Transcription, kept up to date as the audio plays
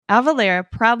Avalara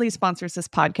proudly sponsors this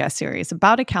podcast series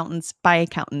about accountants by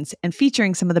accountants and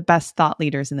featuring some of the best thought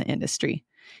leaders in the industry.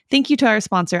 Thank you to our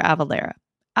sponsor, Avalara.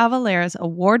 Avalara's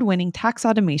award-winning tax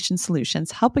automation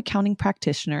solutions help accounting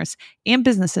practitioners and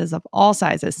businesses of all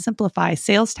sizes simplify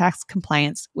sales tax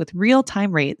compliance with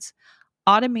real-time rates,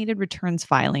 automated returns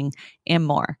filing, and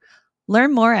more.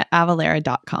 Learn more at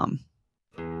avalara.com.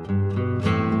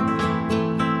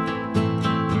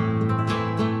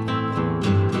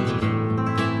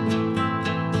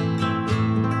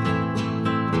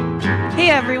 Hey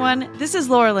everyone, this is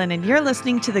Laurelyn, and you're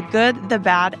listening to the Good, the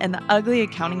Bad, and the Ugly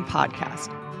Accounting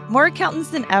Podcast. More accountants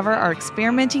than ever are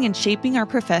experimenting and shaping our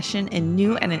profession in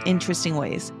new and in interesting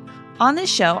ways. On this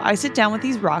show, I sit down with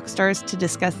these rock stars to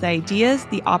discuss the ideas,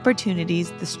 the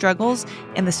opportunities, the struggles,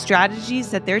 and the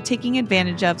strategies that they're taking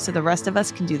advantage of so the rest of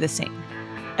us can do the same.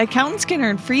 Accountants can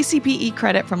earn free CPE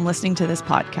credit from listening to this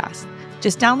podcast.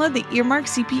 Just download the Earmark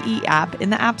CPE app in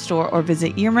the App Store or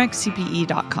visit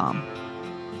earmarkcpe.com.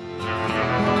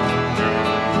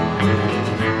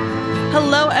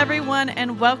 Hello, everyone,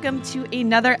 and welcome to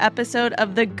another episode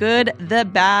of the Good, the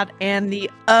Bad, and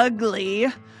the Ugly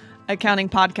Accounting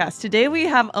Podcast. Today, we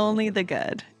have only the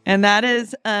good, and that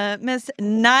is Miss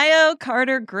Nio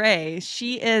Carter-Gray.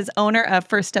 She is owner of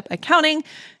First Step Accounting.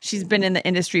 She's been in the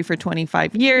industry for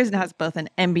 25 years and has both an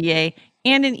MBA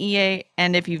and an EA.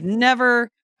 And if you've never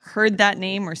heard that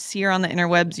name or see her on the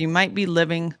interwebs, you might be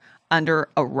living under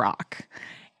a rock.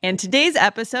 And today's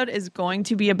episode is going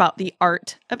to be about the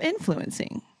art of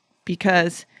influencing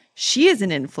because she is an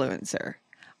influencer.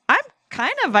 I'm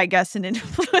kind of, I guess, an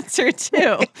influencer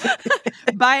too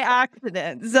by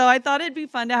accident. So I thought it'd be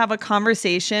fun to have a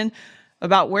conversation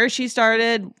about where she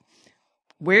started,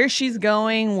 where she's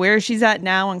going, where she's at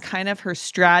now, and kind of her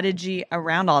strategy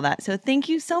around all that. So thank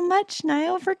you so much,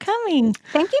 Nio, for coming.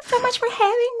 Thank you so much for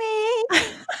having me.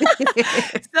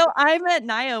 So I met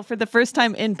Nio for the first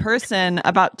time in person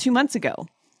about 2 months ago.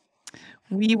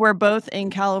 We were both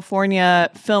in California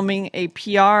filming a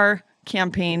PR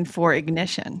campaign for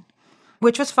Ignition.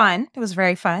 Which was fun. It was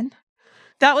very fun.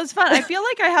 That was fun. I feel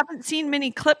like I haven't seen many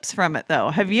clips from it,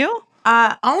 though. Have you?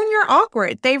 Own Your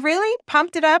Awkward. They really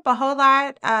pumped it up a whole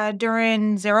lot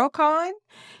during Xerocon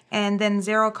and then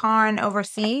Xerocon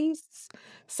overseas.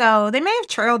 So they may have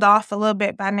trailed off a little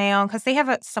bit by now because they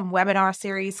have some webinar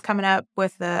series coming up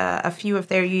with a few of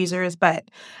their users, but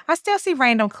I still see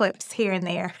random clips here and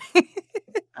there.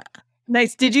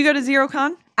 Nice. Did you go to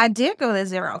Xerocon? I did go to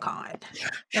Xerocon.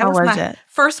 How was my it?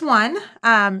 First one,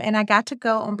 and I got to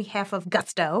go on behalf of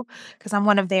Gusto because I'm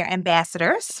one of their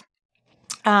ambassadors.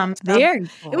 Very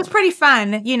cool. It was pretty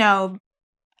fun. You know,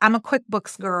 I'm a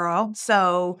QuickBooks girl,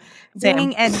 so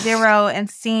being at Xero and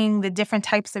seeing the different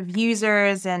types of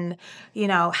users and, you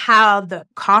know, how the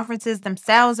conferences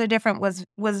themselves are different was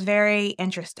very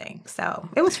interesting. So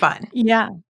it was fun. Yeah.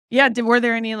 Yeah. Were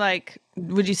there any,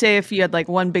 would you say if you had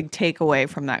one big takeaway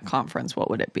from that conference, what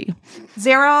would it be?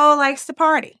 Xero likes to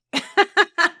party.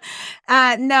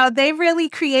 No, they really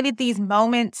created these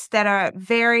moments that are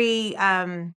very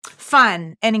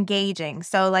fun and engaging.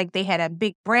 So they had a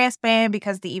big brass band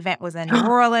because the event was in New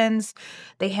Orleans.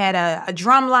 They had a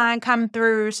drum line come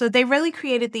through. So they really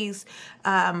created these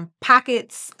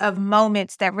pockets of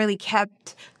moments that really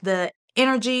kept the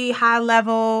energy high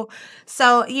level.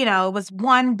 So, you know, it was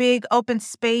one big open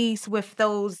space with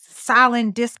those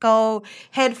silent disco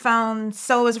headphones.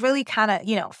 So it was really kind of,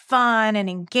 you know, fun and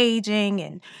engaging.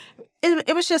 And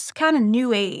it was just kind of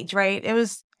new age, right? It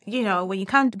was, you know, when you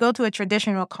go to a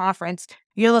traditional conference,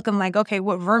 you're looking like, okay,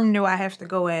 what room do I have to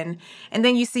go in? And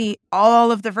then you see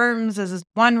all of the rooms as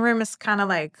one room is kind of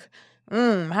like,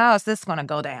 how is this going to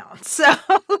go down? So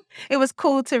it was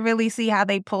cool to really see how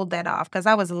they pulled that off because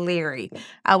I was leery.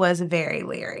 I was very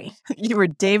leery. You were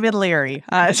David Leary.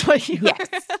 That's what you Yes.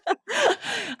 were.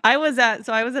 I was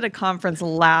at a conference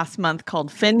last month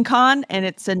called FinCon, and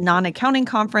it's a non-accounting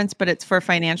conference, but it's for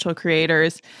financial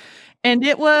creators. And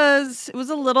it was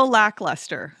a little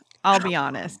lackluster, I'll be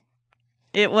honest.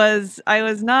 I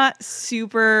was not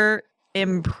super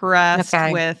impressed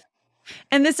with.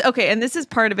 And this is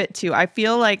part of it too. I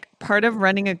feel like part of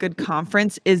running a good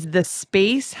conference is the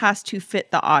space has to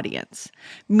fit the audience.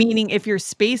 Meaning if your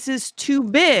space is too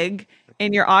big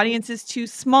and your audience is too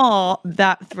small,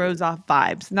 that throws off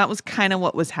vibes. And that was kind of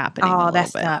what was happening. Oh, that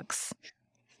sucks.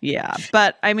 Yeah.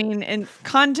 But I mean, and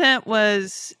content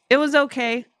was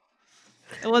okay.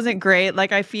 It wasn't great.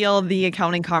 I feel the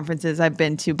accounting conferences I've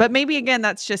been to, but maybe again,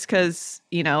 that's just because,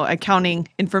 you know, accounting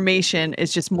information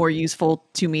is just more useful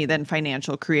to me than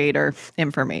financial creator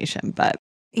information. But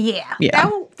Yeah, Yeah.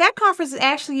 that conference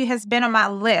actually has been on my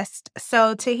list.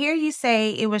 So to hear you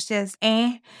say it was just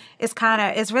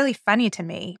it's really funny to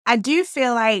me. I do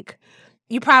feel like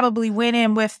you probably went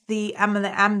in with I'm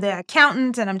the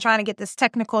accountant and I'm trying to get this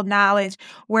technical knowledge,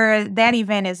 where that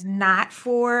event is not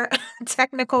for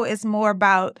technical. It's more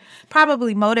about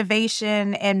probably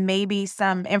motivation and maybe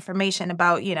some information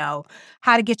about,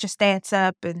 how to get your stats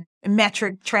up and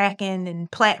metric tracking and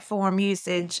platform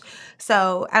usage.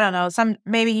 So I don't know.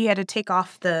 Maybe you had to take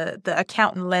off the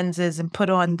accountant lenses and put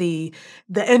on the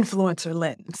influencer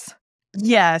lens.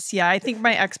 Yes, yeah, I think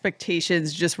my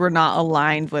expectations just were not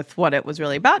aligned with what it was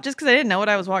really about, just because I didn't know what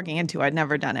I was walking into. I'd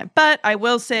never done it. But I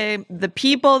will say the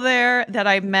people there that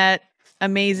I met,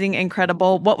 amazing,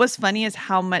 incredible. What was funny is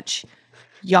how much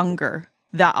younger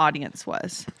that audience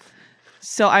was.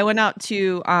 So I went out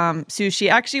to sushi,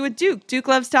 actually with Duke. Duke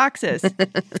loves taxes.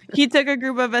 He took a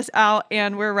group of us out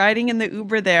and we're riding in the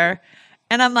Uber there.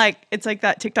 And I'm like, it's like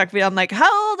that TikTok video. I'm like,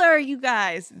 how old are you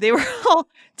guys? They were all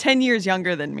 10 years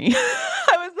younger than me.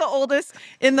 I was the oldest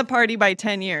in the party by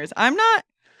 10 years. I'm not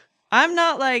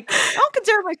like, I don't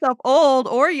consider myself old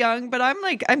or young, but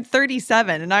I'm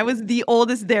 37 and I was the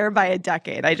oldest there by a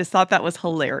decade. I just thought that was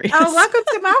hilarious. Oh, welcome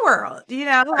to my world.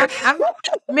 I'm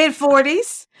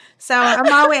mid-40s. So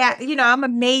I'm always, I'm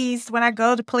amazed when I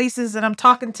go to places and I'm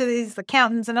talking to these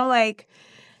accountants and I'm like,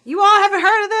 you all haven't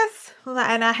heard of this?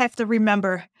 And I have to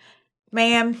remember,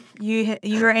 ma'am,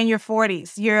 you're in your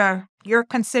 40s. You're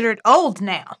considered old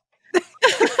now.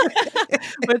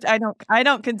 But I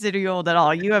don't consider you old at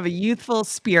all. You have a youthful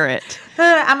spirit.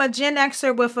 I'm a Gen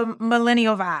Xer with a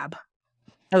millennial vibe.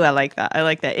 Oh, I like that. I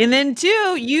like that. And then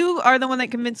two, you are the one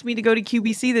that convinced me to go to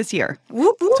QBC this year.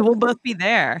 Whoop, whoop. So we'll both be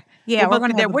there. Yeah, we'll we're both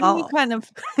gonna be there. have a What do you ball. kind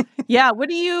of yeah, what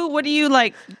do you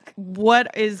like what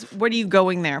are you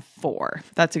going there for?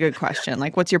 That's a good question.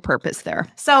 Like, what's your purpose there?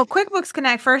 So QuickBooks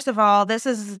Connect, first of all, this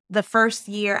is the first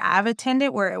year I've attended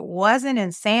where it wasn't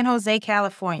in San Jose,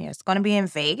 California. It's going to be in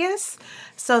Vegas.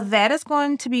 So that is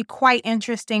going to be quite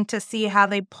interesting to see how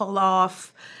they pull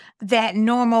off that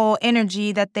normal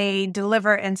energy that they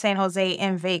deliver in San Jose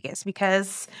in Vegas,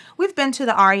 because we've been to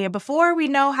the Aria before. We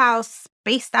know how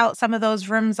spaced out some of those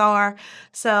rooms are.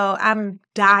 So I'm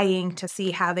dying to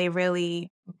see how they really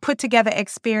put together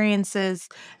experiences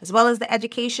as well as the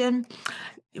education.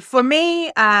 For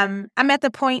me, I'm at the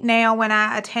point now when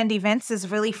I attend events is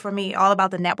really for me all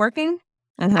about the networking.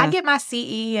 I get my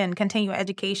CE and continuing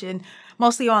education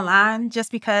mostly online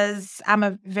just because I'm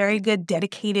a very good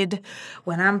dedicated.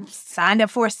 When I'm signed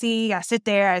up for a CE, I sit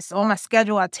there, it's on my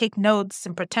schedule, I take notes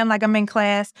and pretend like I'm in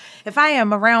class. If I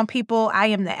am around people, I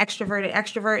am the extroverted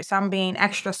extrovert, so I'm being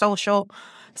extra social.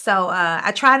 So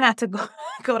I try not to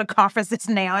go to conferences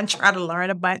now and try to learn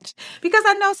a bunch because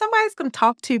I know somebody's going to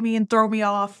talk to me and throw me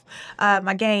off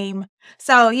my game.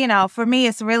 So, for me,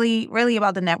 it's really, really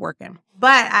about the networking.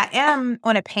 But I am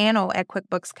on a panel at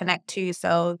QuickBooks Connect too,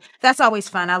 so that's always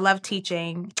fun. I love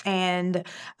teaching, and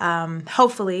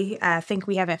hopefully, I think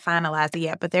we haven't finalized it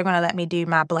yet, but they're going to let me do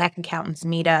my Black Accountants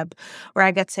meetup where I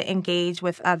get to engage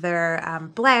with other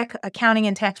Black accounting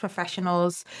and tax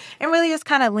professionals and really just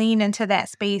kind of lean into that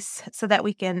space so that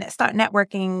we can start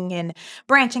networking and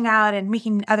branching out and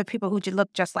meeting other people who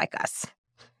look just like us.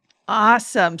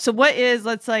 Awesome. So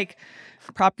let's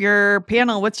prop your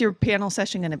panel. What's your panel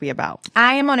session going to be about?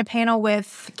 I am on a panel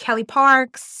with Kelly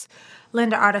Parks,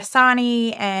 Linda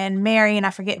Artesani, and Mary, and I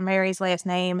forget Mary's last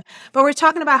name, but we're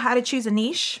talking about how to choose a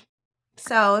niche.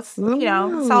 So it's,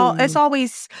 it's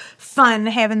always fun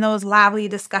having those lively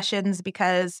discussions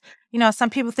because, some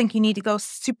people think you need to go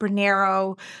super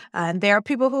narrow. And there are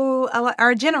people who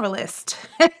are generalist.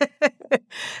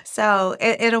 So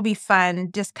it'll be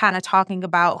fun just kind of talking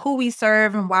about who we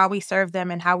serve and why we serve them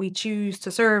and how we choose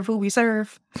to serve who we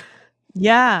serve.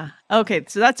 Yeah. Okay.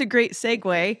 So that's a great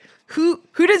segue. Who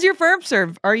does your firm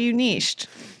serve? Are you niched?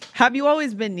 Have you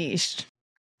always been niched?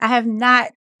 I have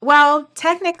not. Well,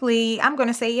 technically, I'm going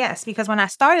to say yes, because when I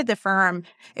started the firm,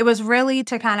 it was really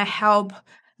to kind of help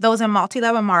those in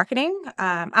multi-level marketing.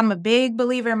 I'm a big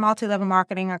believer in multi-level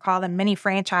marketing. I call them mini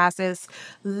franchises,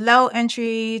 low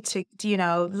entry to,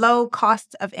 low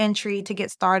cost of entry to get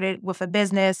started with a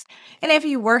business. And if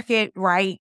you work it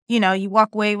right, you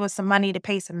walk away with some money to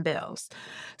pay some bills.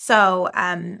 So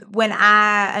when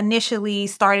I initially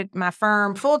started my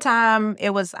firm full-time,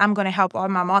 it was, I'm going to help all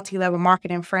my multi-level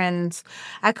marketing friends.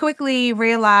 I quickly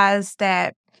realized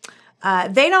that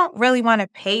they don't really want to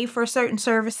pay for certain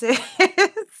services.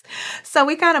 So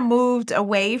we kind of moved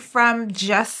away from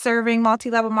just serving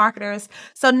multi-level marketers.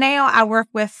 So now I work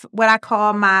with what I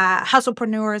call my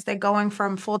hustlepreneurs. They're going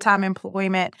from full-time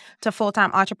employment to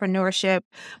full-time entrepreneurship.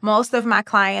 Most of my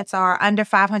clients are under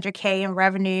 500K in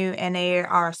revenue, and they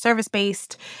are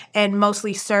service-based and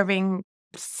mostly serving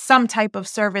some type of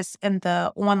service in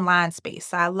the online space.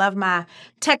 So I love my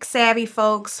tech savvy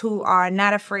folks who are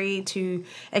not afraid to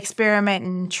experiment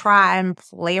and try and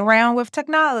play around with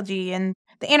technology and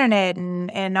the internet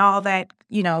and all that,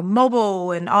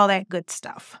 mobile and all that good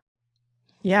stuff.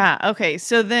 Yeah. Okay.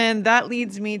 So then that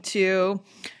leads me to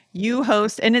you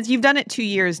host, and you've done it 2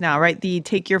 years now, right? The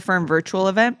Take Your Firm virtual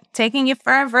event. Taking Your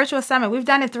Firm virtual summit. We've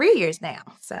done it 3 years now.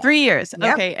 So 3 years.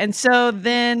 Yep. Okay. And so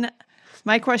then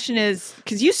my question is,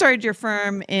 because you started your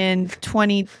firm in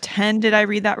 2010, did I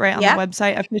read that right on Yep. the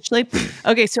website officially?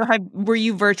 Okay, so were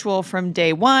you virtual from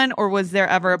day one, or was there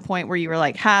ever a point where you were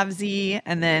like halvesy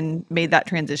and then made that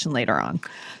transition later on?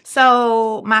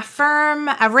 So my firm,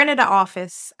 I rented an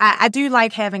office. I do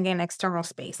like having an external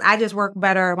space. I just work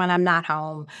better when I'm not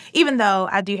home, even though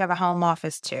I do have a home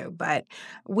office too. But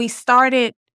we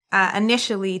started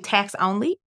initially tax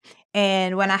only.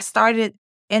 And when I started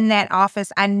in that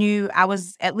office, I knew I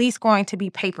was at least going to be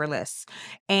paperless.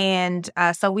 And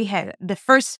so we had the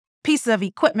first piece of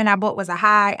equipment I bought was a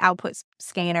high output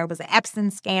scanner. It was an Epson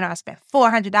scanner. I spent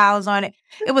 $400 on it.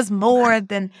 It was more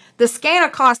than the scanner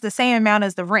cost the same amount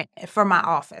as the rent for my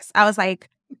office. I was like,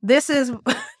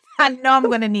 I know I'm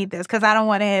going to need this because I don't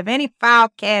want to have any file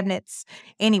cabinets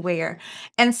anywhere.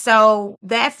 And so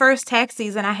that first tax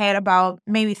season, I had about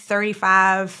maybe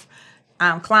 35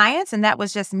 clients, and that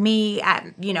was just me.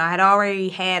 I had already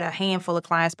had a handful of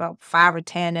clients, about 5 or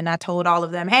 10, and I told all of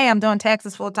them, hey, I'm doing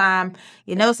taxes full time.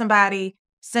 Somebody,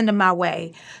 send them my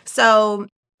way. So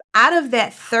out of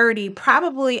that 30,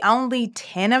 probably only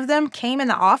 10 of them came in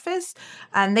the office,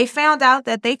 and they found out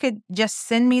that they could just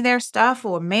send me their stuff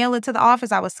or mail it to the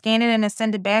office. I would scan it and then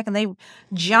send it back, and they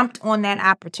jumped on that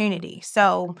opportunity.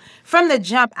 So from the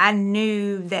jump, I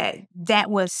knew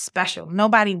that was special.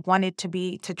 Nobody wanted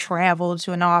to travel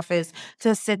to an office,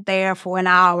 to sit there for an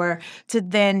hour, to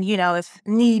then, if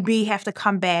need be, have to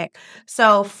come back.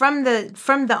 So from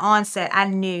the onset, I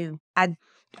knew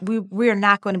we're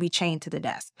not going to be chained to the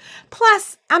desk.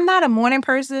 Plus, I'm not a morning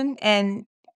person, and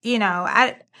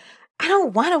I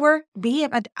don't want to be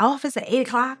at my office at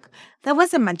 8:00. That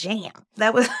wasn't my jam.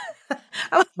 That was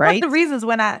one of the reasons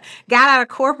when I got out of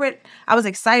corporate, I was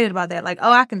excited about that. Like,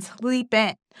 oh, I can sleep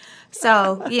in.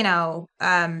 So,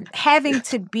 having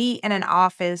to be in an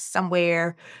office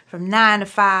somewhere from 9 to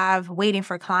 5, waiting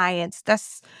for clients,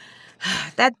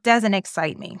 that doesn't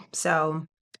excite me. So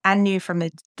I knew from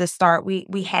the start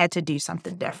we had to do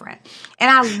something different. And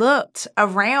I looked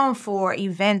around for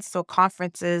events or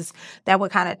conferences that would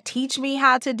kind of teach me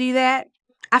how to do that.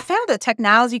 I found a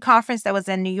technology conference that was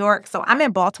in New York. So I'm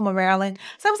in Baltimore, Maryland.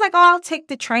 So I was like, oh, I'll take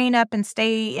the train up and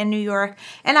stay in New York.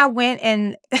 And I went,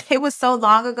 and it was so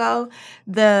long ago.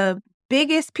 The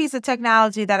biggest piece of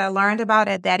technology that I learned about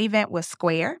at that event was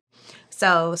Square.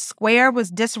 So Square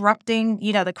was disrupting,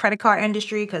 the credit card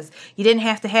industry because you didn't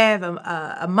have to have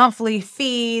a monthly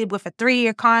fee with a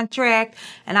 3-year contract.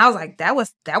 And I was like, that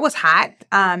was hot.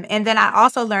 And then I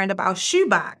also learned about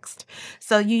Shoeboxed.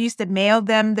 So you used to mail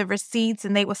them the receipts,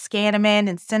 and they would scan them in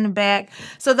and send them back.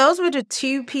 So those were the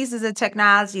 2 pieces of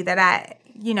technology that I,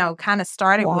 kind of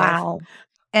started with.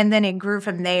 And then it grew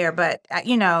from there. But,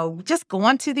 just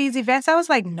going to these events, I was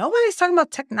like, nobody's talking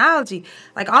about technology.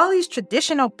 Like all these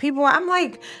traditional people, I'm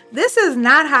like, this is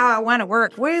not how I want to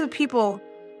work. Where are the people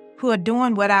who are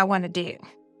doing what I want to do?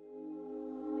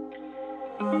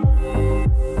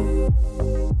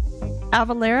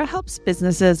 Avalara helps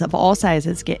businesses of all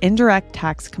sizes get indirect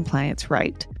tax compliance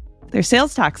right. Their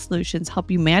sales tax solutions help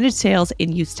you manage sales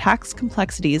and use tax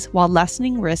complexities while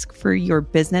lessening risk for your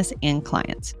business and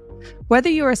clients. Whether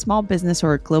you're a small business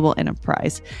or a global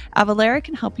enterprise, Avalara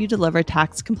can help you deliver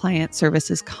tax compliance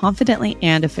services confidently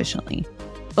and efficiently.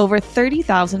 Over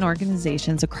 30,000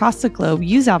 organizations across the globe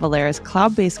use Avalara's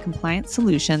cloud-based compliance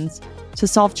solutions to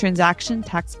solve transaction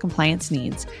tax compliance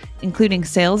needs, including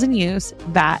sales and use,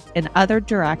 VAT, and other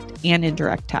direct and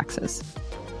indirect taxes.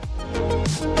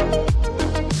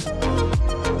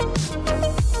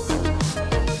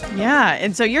 Yeah.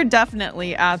 And so you're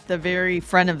definitely at the very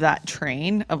front of that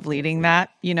train of leading that,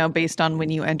 based on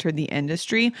when you entered the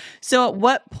industry. So at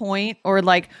what point, or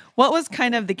what was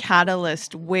kind of the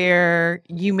catalyst where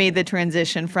you made the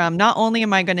transition from not only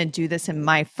am I going to do this in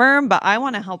my firm, but I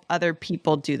want to help other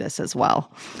people do this as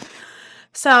well?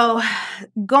 So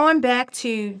going back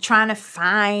to trying to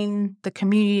find the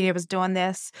community that was doing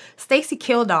this, Stacy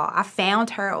Kildall, I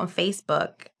found her on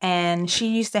Facebook, and she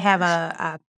used to have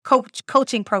a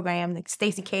coaching program, the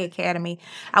Stacy K Academy.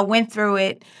 I went through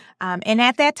it. And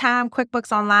at that time,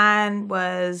 QuickBooks Online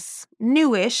was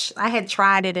newish. I had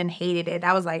tried it and hated it.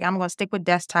 I was like, I'm going to stick with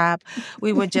desktop.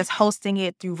 We were just hosting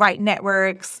it through Right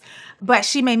Networks. But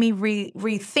she made me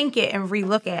rethink it and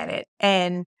relook at it.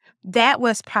 And that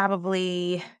was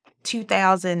probably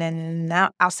 2000 and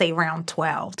now I'll say around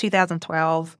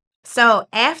 2012. So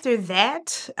after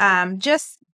that,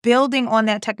 just building on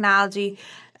that technology,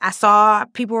 I saw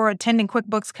people were attending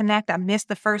QuickBooks Connect. I missed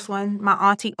the first one. My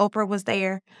auntie Oprah was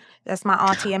there. That's my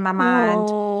auntie in my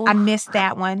mind. I missed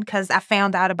that one because I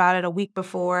found out about it a week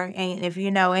before. And if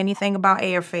you know anything about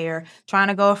airfare, trying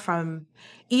to go from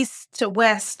east to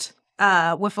west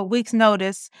with a week's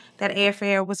notice, that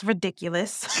airfare was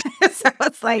ridiculous. So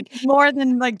it's like more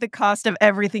than like the cost of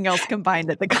everything else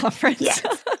combined at the conference. Yes.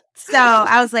 So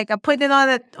I was like, I put it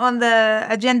on the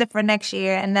agenda for next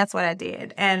year, and that's what I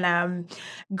did. And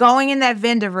going in that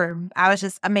vendor room, I was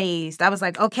just amazed. I was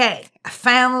like, okay, I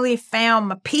finally found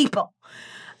my people.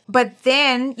 But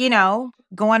then,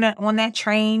 going on that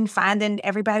train, finding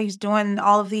everybody's doing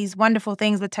all of these wonderful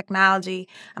things with technology,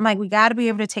 I'm like, we got to be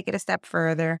able to take it a step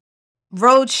further.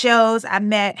 Road shows, I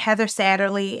met Heather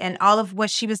Satterley, and all of what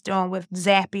she was doing with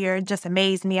Zapier just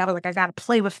amazed me. I was like, I got to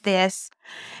play with this.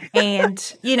 And,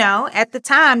 at the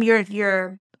time,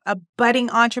 you're a budding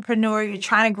entrepreneur, you're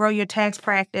trying to grow your tax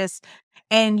practice,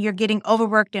 and you're getting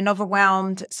overworked and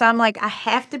overwhelmed. So I'm like, I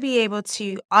have to be able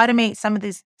to automate some of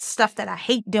this stuff that I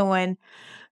hate doing.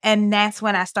 And that's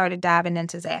when I started diving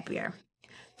into Zapier.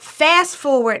 Fast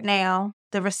forward now,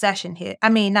 the recession hit. I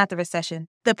mean, not the recession,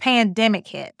 the pandemic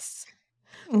hits.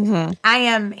 Mm-hmm. I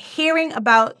am hearing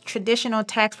about traditional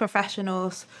tax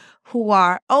professionals who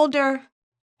are older,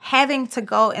 having to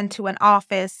go into an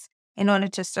office in order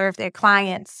to serve their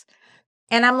clients.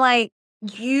 And I'm like,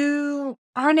 you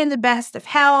aren't in the best of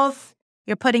health.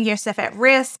 You're putting yourself at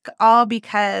risk, all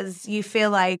because you feel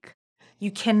like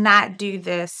you cannot do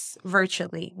this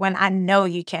virtually when I know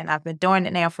you can. I've been doing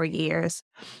it now for years.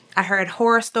 I heard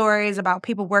horror stories about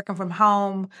people working from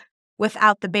home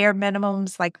without the bare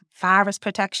minimums like virus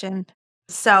protection.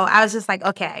 So I was just like,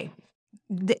 okay,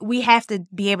 we have to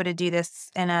be able to do this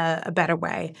in a better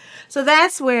way. So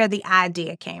that's where the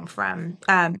idea came from.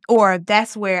 Or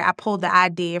that's where I pulled the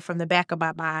idea from the back of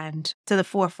my mind to the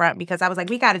forefront, because I was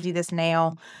like, we got to do this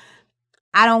now.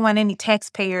 I don't want any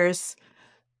taxpayers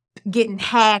getting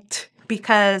hacked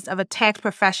because of a tax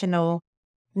professional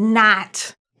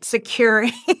not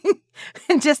securing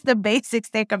just the basics,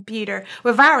 their computer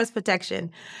with virus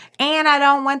protection. And I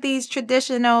don't want these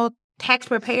traditional tax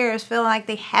preparers feeling like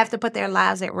they have to put their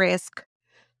lives at risk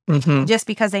just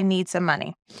because they need some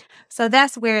money. So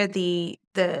that's where the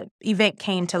event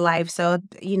came to life. So,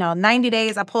 90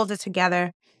 days, I pulled it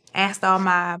together, asked all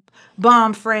my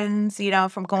bomb friends,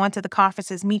 from going to the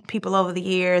conferences, meet people over the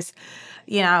years.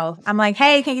 I'm like,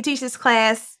 hey, can you teach this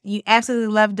class? You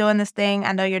absolutely love doing this thing.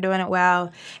 I know you're doing it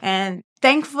well. And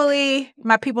thankfully,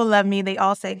 my people love me. They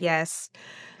all said yes.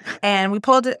 And we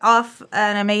pulled it off,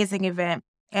 an amazing event.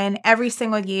 And every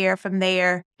single year from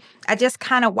there, I just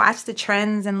kind of watch the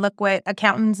trends and look what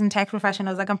accountants and tax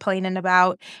professionals are complaining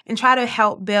about and try to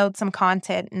help build some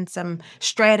content and some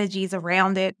strategies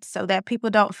around it so that people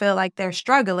don't feel like they're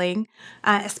struggling,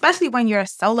 especially when you're a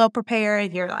solo preparer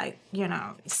and you're like,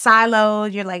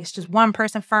 siloed. You're like, it's just one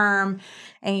person firm.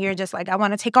 And you're just like, I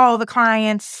want to take all the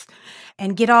clients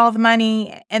and get all the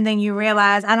money. And then you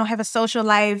realize I don't have a social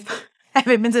life. I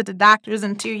haven't been to the doctors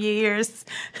in 2 years.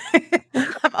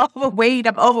 I'm overweight.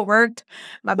 I'm overworked.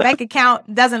 My bank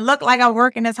account doesn't look like I'm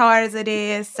working as hard as it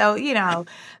is. So,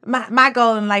 my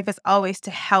goal in life is always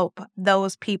to help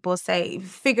those people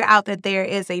figure out that there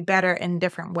is a better and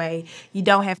different way. You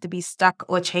don't have to be stuck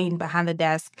or chained behind the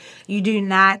desk. You do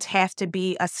not have to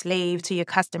be a slave to your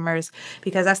customers,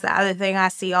 because that's the other thing I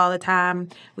see all the time.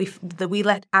 We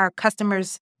let our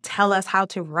customers tell us how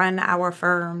to run our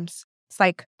firms. It's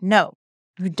like, no.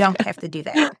 You don't have to do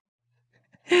that.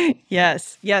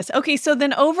 Yes. Okay, so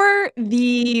then over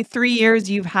the 3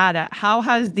 years you've had it, how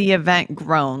has the event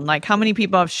grown? Like, how many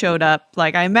people have showed up?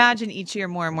 Like, I imagine each year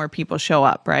more and more people show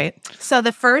up, right? So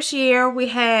the first year we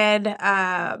had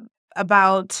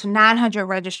about 900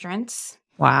 registrants.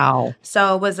 Wow.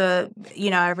 So it was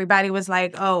everybody was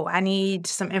like, oh, I need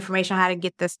some information on how to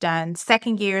get this done.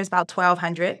 Second year is about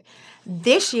 1,200.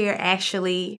 This year,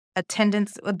 actually,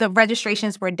 the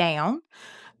registrations were down.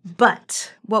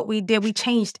 But what we did, we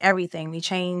changed everything. We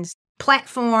changed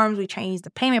platforms. We changed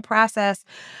the payment process.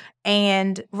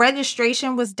 and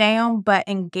registration was down, but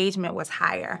engagement was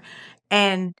higher.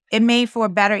 And it made for a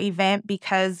better event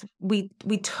because we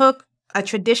took a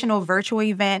traditional virtual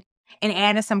event and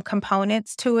added some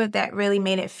components to it that really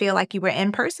made it feel like you were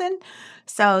in person.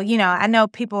 So, I know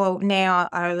people now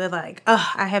are like,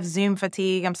 oh, I have Zoom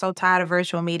fatigue. I'm so tired of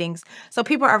virtual meetings. So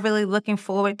people are really looking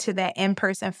forward to that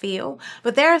in-person feel.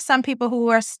 But there are some people who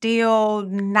are still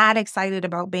not excited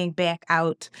about being back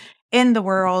out in the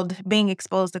world, being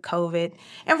exposed to COVID,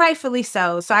 and rightfully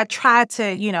so. So I try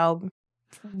to,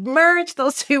 merge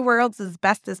those two worlds as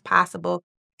best as possible.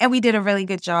 And we did a really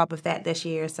good job of that this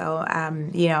year. So,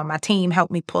 my team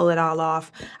helped me pull it all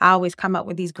off. I always come up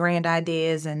with these grand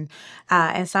ideas, and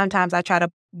sometimes I try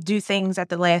to do things at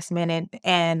the last minute.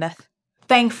 And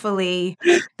thankfully,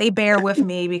 they bear with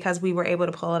me because we were able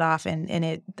to pull it off.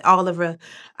 And all of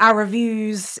our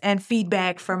reviews and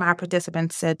feedback from our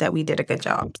participants said that we did a good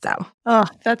job. So, Oh,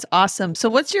 that's awesome. So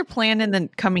what's your plan in the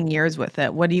coming years with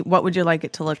it? What would you like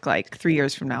it to look like 3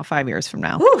 years from now, 5 years from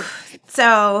now? whew.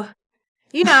 So,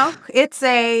 it's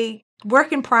a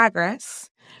work in progress,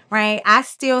 right? I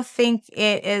still think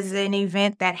it is an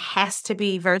event that has to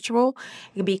be virtual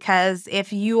because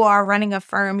if you are running a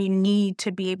firm, you need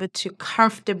to be able to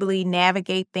comfortably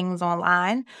navigate things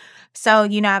online. So,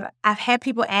 I've had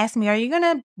people ask me, are you going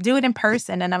to do it in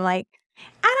person? And I'm like,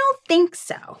 I don't think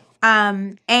so.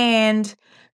 And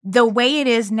the way it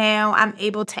is now, I'm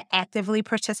able to actively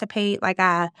participate. Like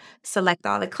I select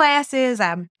all the classes,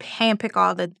 I handpick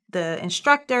all the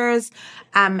instructors.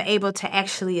 I'm able to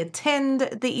actually attend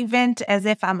the event as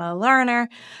if I'm a learner.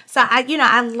 So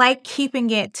I like keeping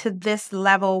it to this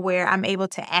level where I'm able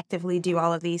to actively do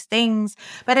all of these things.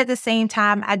 But at the same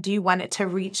time, I do want it to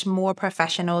reach more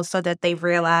professionals so that they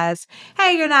realize,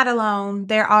 hey, you're not alone.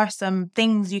 There are some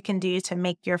things you can do to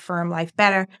make your firm life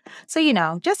better. So,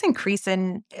 just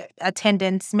increasing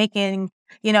attendance, making,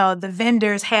 the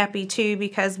vendors happy too,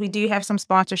 because we do have some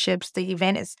sponsorships. The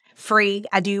event is free.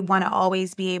 I do want to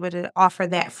always be able to offer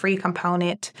that free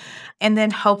component. And then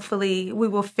hopefully we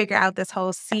will figure out this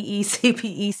whole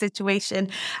CE/CPE situation.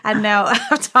 I know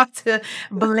I've talked to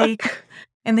Blake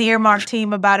and the Earmark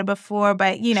team about it before,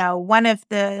 but, one of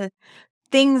the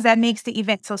things that makes the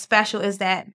event so special is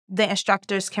that the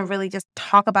instructors can really just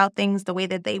talk about things the way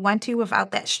that they want to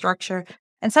without that structure.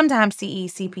 And sometimes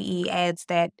CE/CPE adds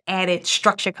that added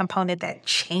structure component that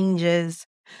changes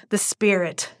the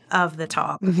spirit of the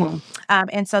talk. Mm-hmm.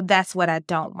 And so that's what I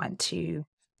don't want to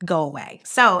go away.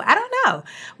 So I don't know.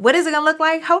 What is it going to look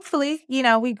like? Hopefully,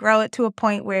 we grow it to a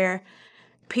point where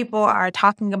people are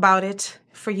talking about it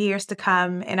for years to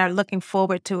come and are looking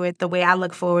forward to it the way I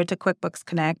look forward to QuickBooks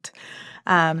Connect.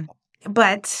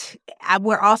 But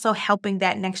we're also helping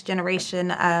that next generation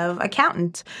of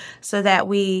accountants so that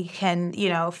we can,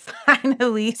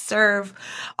 finally serve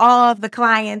all of the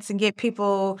clients and get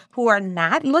people who are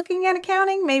not looking at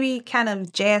accounting maybe kind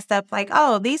of jazzed up like,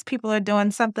 oh, these people are doing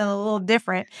something a little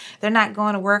different. They're not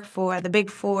going to work for the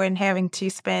Big Four and having to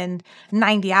spend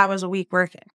 90 hours a week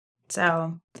working.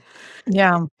 So,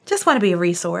 yeah, just want to be a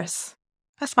resource.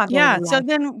 That's my goal. So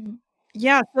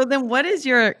then what is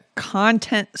your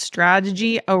content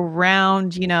strategy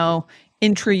around,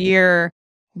 intra-year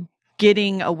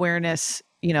getting awareness,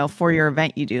 for your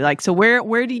event you do? Like, so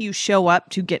where do you show up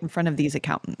to get in front of these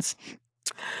accountants?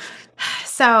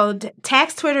 So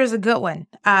tax Twitter is a good one.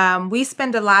 We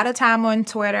spend a lot of time on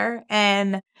Twitter.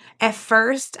 And at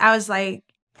first I was like,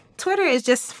 Twitter is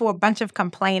just for a bunch of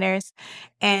complainers.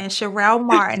 And Sherelle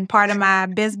Martin, part of my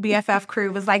Biz BFF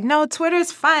crew, was like, no,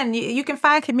 Twitter's fun. You can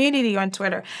find community on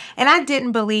Twitter. And I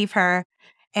didn't believe her.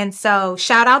 And so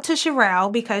shout out to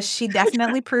Sherelle because she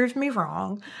definitely proved me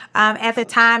wrong. At the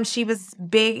time, she was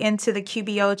big into the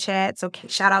QBO chat. So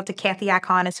shout out to Kathy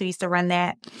Iconis, who used to run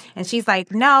that. And she's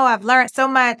like, no, I've learned so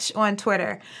much on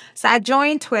Twitter. So I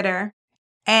joined Twitter.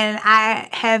 And I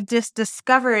have just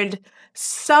discovered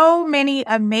so many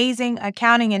amazing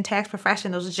accounting and tax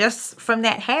professionals just from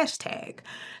that hashtag.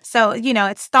 So,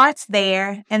 it starts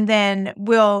there, and then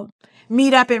we'll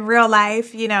meet up in real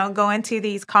life, going to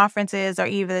these conferences, or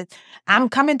even I'm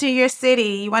coming to your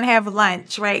city. You want to have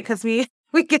lunch, right? Because we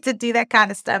get to do that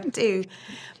kind of stuff too.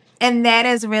 And that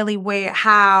is really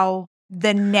how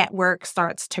the network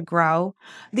starts to grow.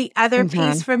 The other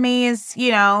piece for me is,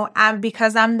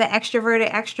 because I'm the extroverted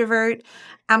extrovert,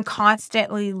 I'm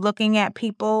constantly looking at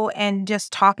people and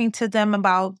just talking to them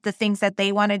about the things that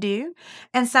they want to do.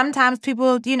 And sometimes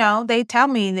people, they tell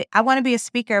me that I want to be a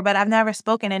speaker, but I've never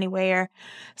spoken anywhere.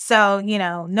 So,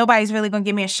 nobody's really going to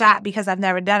give me a shot because I've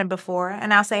never done it before.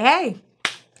 And I'll say, hey,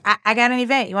 I got an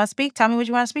event. You want to speak? Tell me what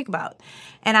you want to speak about.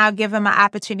 And I'll give them an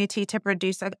opportunity to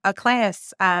produce a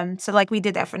class. So like we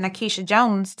did that for Nakisha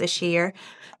Jones this year.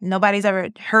 Nobody's ever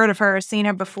heard of her or seen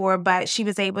her before, but she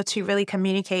was able to really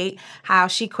communicate how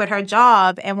she quit her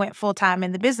job and went full-time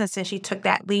in the business, and she took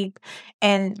that leap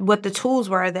and what the tools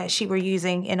were that she were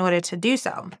using in order to do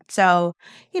so. So,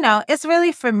 it's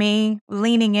really for me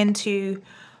leaning into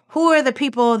who are the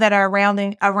people that are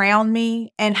around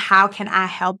me and how can I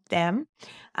help them?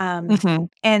 Mhm.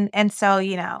 And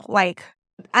so, like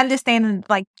understanding,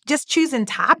 like just choosing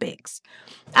topics.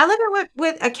 I look at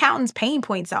what accountants' pain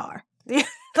points are.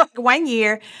 Like one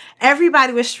year,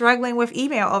 everybody was struggling with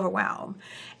email overwhelm.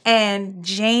 And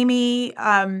Jamie,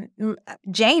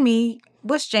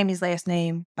 what's Jamie's last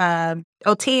name?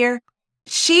 O'Tear.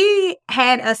 She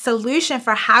had a solution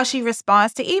for how she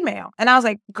responds to email. And I was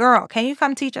like, girl, can you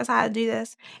come teach us how to do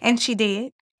this? And she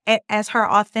did. As her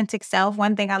authentic self.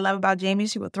 One thing I love about Jamie,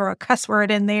 she would throw a cuss word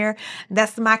in there.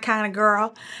 That's my kind of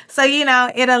girl. So,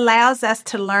 it allows us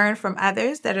to learn from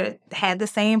others that had the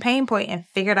same pain point and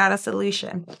figured out a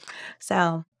solution.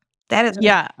 So that is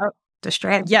Yeah. the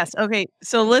strategy. Yes. Okay.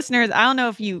 So, listeners, I don't know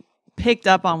if you picked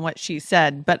up on what she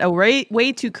said, but a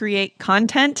way to create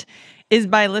content is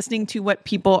by listening to what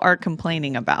people are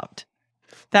complaining about.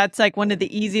 That's like one of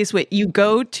the easiest ways. You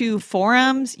go to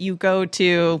forums, you go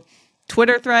to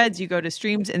Twitter threads, you go to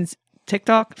streams and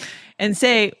TikTok and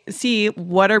see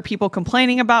what are people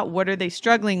complaining about? What are they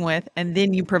struggling with? And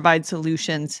then you provide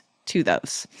solutions to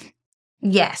those.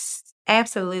 Yes,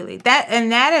 absolutely.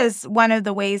 That is one of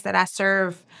the ways that I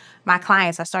serve my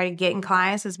clients. I started getting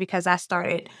clients is because I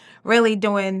started really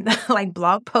doing like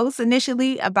blog posts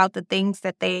initially about the things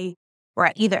that they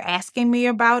were either asking me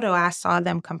about or I saw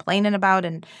them complaining about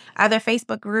in other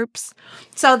Facebook groups.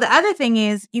 So the other thing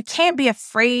is you can't be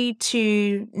afraid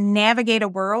to navigate a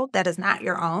world that is not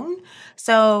your own.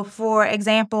 So for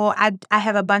example, I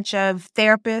have a bunch of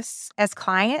therapists as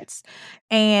clients,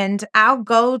 and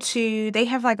they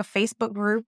have like a Facebook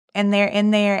group, and they're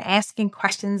in there asking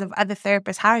questions of other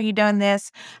therapists. How are you doing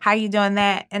this? How are you doing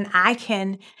that? And I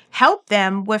can help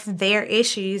them with their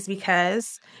issues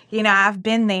because, I've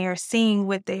been there seeing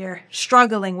what they're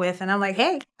struggling with. And I'm like,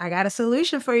 hey, I got a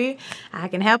solution for you. I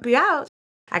can help you out.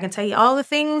 I can tell you all the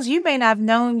things you may not have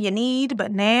known you need,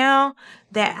 but now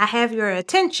that I have your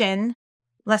attention,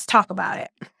 let's talk about it.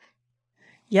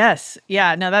 Yes.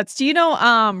 Yeah. No, do you know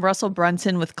Russell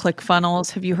Brunson with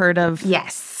ClickFunnels? Have you heard of?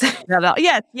 Yes.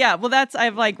 Yeah. Yeah. Well,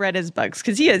 I've like read his books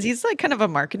because he's like kind of a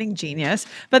marketing genius,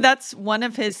 but that's one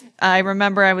of his, I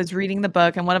remember I was reading the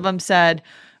book and one of them said,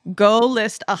 go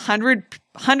list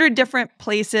 100 different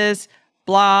places,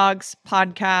 blogs,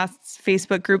 podcasts,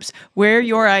 Facebook groups where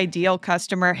your ideal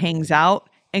customer hangs out,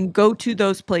 and go to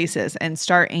those places and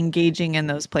start engaging in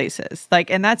those places.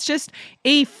 And that's just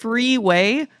a free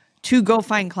way to go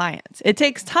find clients. It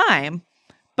takes time,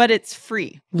 but it's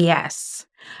free. Yes.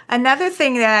 Another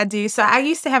thing that I do, so I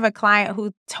used to have a client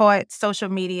who taught social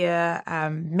media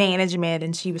management,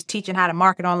 and she was teaching how to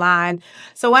market online.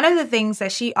 So one of the things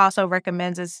that she also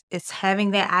recommends is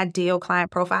having that ideal client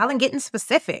profile and getting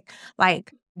specific,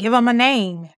 like give them a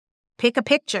name, pick a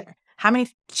picture. How many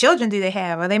children do they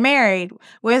have? Are they married?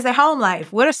 Where's their home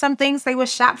life? What are some things they would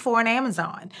shop for on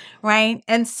Amazon, right?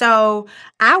 And so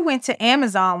I went to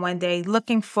Amazon one day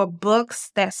looking for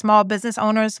books that small business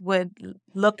owners would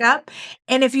look up.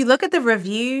 And if you look at the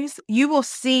reviews, you will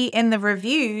see in the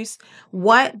reviews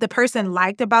what the person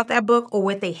liked about that book or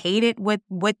what they hated, what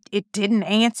it didn't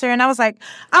answer. And I was like,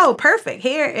 oh, perfect.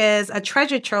 Here is a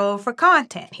treasure trove for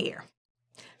content here.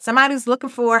 Somebody who's looking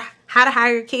for how to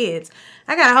hire kids.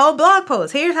 I got a whole blog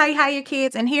post. Here's how you hire your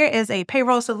kids. And here is a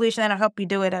payroll solution that'll help you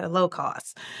do it at a low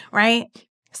cost, right?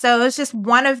 So it's just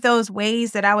one of those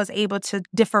ways that I was able to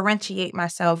differentiate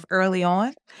myself early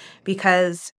on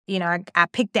because, I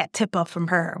picked that tip up from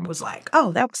her and was like,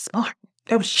 oh, that was smart.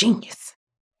 That was genius.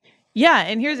 Yeah.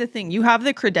 And here's the thing. You have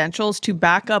the credentials to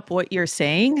back up what you're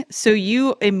saying. So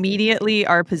you immediately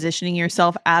are positioning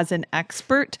yourself as an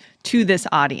expert to this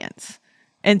audience.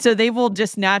 And so they will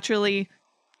just naturally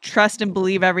trust and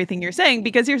believe everything you're saying,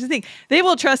 because here's the thing. They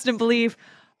will trust and believe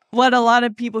what a lot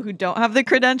of people who don't have the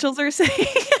credentials are saying.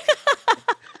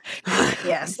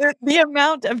 Yes. The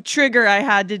amount of trigger I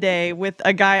had today with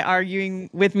a guy arguing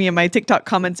with me in my TikTok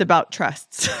comments about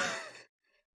trusts.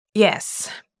 Yes.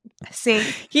 See,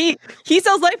 he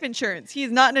sells life insurance.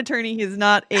 He's not an attorney. He's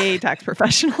not a tax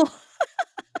professional.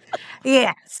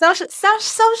 Yeah.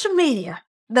 Social media.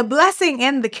 The blessing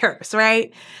and the curse,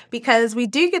 right? Because we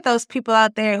do get those people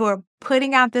out there who are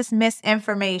putting out this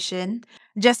misinformation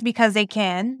just because they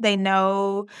can. They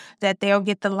know that they'll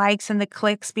get the likes and the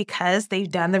clicks because they've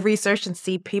done the research and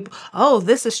see people, oh,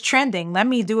 this is trending. Let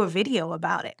me do a video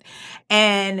about it.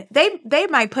 And they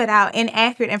might put out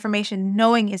inaccurate information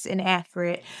knowing it's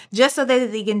inaccurate just so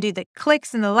that they can do the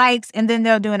clicks and the likes, and then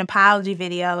they'll do an apology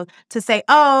video to say,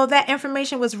 oh, that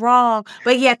information was wrong,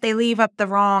 but yet they leave up the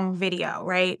wrong video,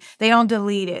 right? They don't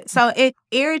delete it. So it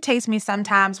irritates me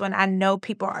sometimes when I know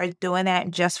people are doing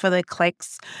that just for the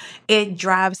clicks. It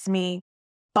drives me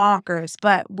bonkers.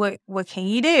 But what can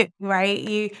you do,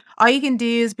 right? All you can do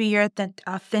is be your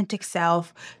authentic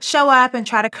self, show up and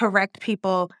try to correct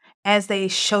people as they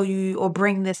show you or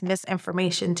bring this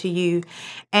misinformation to you,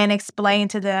 and explain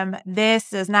to them,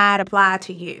 this does not apply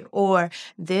to you, or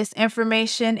this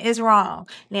information is wrong.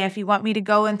 Now, if you want me to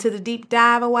go into the deep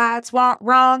dive of why it's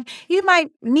wrong, you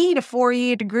might need a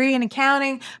 4-year degree in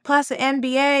accounting plus an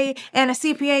MBA and a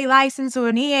CPA license or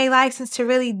an EA license to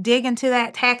really dig into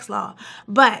that tax law.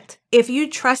 But if you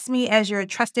trust me as your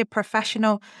trusted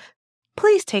professional,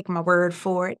 please take my word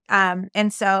for it.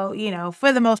 And so,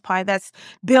 for the most part, that's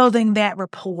building that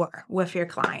rapport with your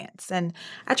clients. And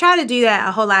I try to do that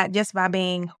a whole lot just by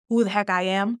being who the heck I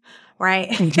am, right?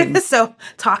 Mhm. So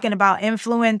talking about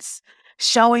influence,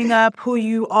 showing up who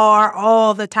you are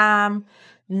all the time,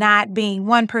 not being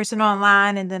one person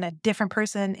online and then a different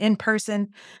person in person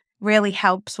really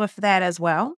helps with that as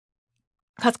well,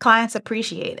 because clients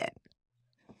appreciate it.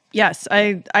 Yes,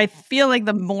 I feel like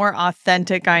the more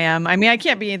authentic I am, I mean, I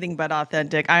can't be anything but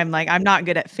authentic. I'm not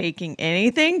good at faking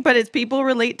anything, but it's people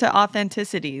relate to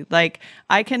authenticity. Like,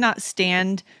 I cannot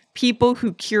stand people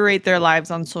who curate their lives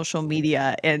on social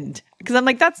media, and because I'm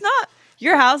like,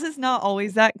 your house is not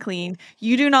always that clean.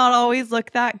 You do not always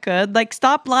look that good. Like,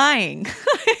 stop lying.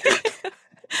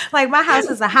 Like, my house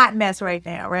is a hot mess right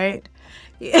now, right?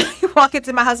 You walk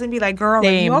into my house and be like, girl,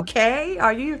 Are you okay?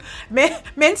 Are you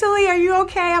mentally, are you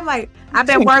okay? I'm like, I've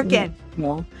been working.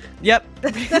 No. Yep.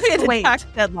 Wait. Tax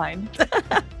deadline.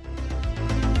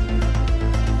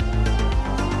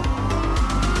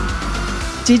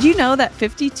 Did you know that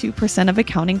 52% of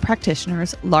accounting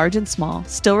practitioners, large and small,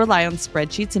 still rely on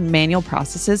spreadsheets and manual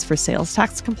processes for sales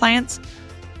tax compliance?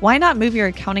 Why not move your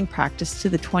accounting practice to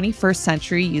the 21st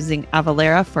century using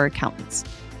Avalara for Accountants?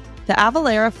 The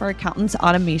Avalara for Accountants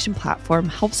automation platform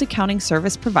helps accounting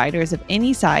service providers of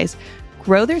any size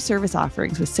grow their service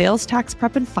offerings with sales tax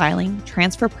prep and filing,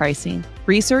 transfer pricing,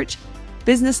 research,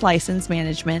 business license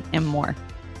management, and more.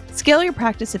 Scale your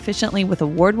practice efficiently with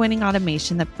award-winning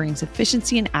automation that brings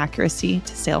efficiency and accuracy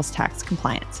to sales tax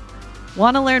compliance.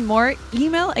 Want to learn more?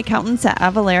 Email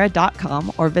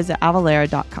accountants@avalara.com or visit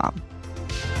avalara.com.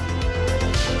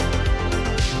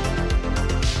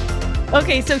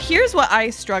 Okay, so here's what I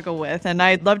struggle with, and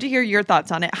I'd love to hear your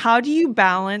thoughts on it. How do you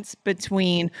balance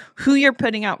between who you're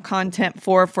putting out content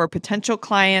for potential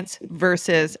clients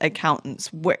versus accountants?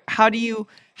 How do you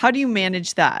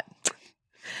manage that?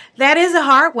 That is a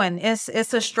hard one. It's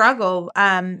a struggle.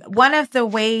 One of the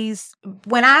ways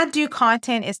when I do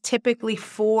content is typically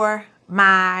for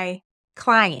my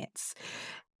clients.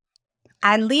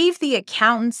 I leave the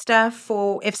accountant stuff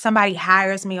for if somebody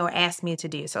hires me or asks me to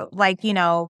do. So,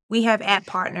 we have app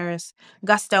partners.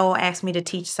 Gusto will ask me to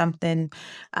teach something.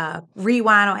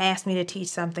 Rewind will ask me to teach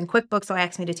something. QuickBooks will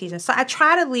ask me to teach something. So I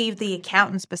try to leave the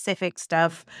accountant-specific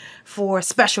stuff for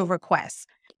special requests,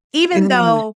 even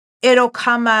though it'll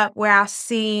come up where I'll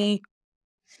see,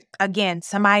 again,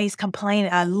 somebody's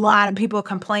complaining. A lot of people are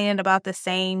complaining about the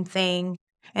same thing.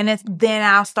 And then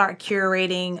I'll start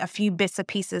curating a few bits and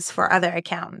pieces for other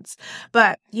accountants.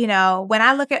 But, when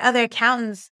I look at other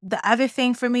accountants, the other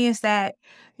thing for me is that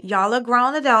y'all are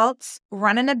grown adults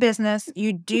running a business.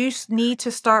 You do need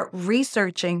to start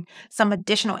researching some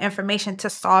additional information to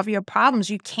solve your problems.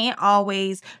 You can't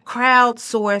always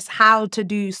crowdsource how to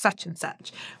do such and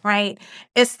such, right?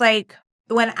 It's like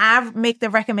when I make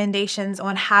the recommendations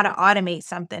on how to automate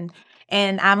something,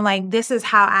 and I'm like, this is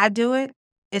how I do it.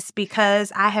 It's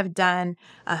because I have done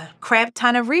a crap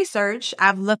ton of research.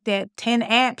 I've looked at 10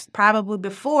 apps probably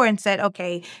before and said,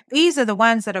 okay, these are the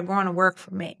ones that are going to work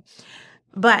for me.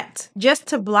 But just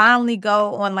to blindly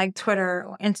go on like Twitter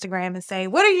or Instagram and say,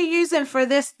 what are you using for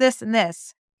this, this, and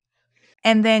this?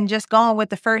 And then just going with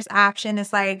the first option,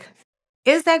 it's like,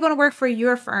 is that going to work for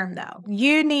your firm though?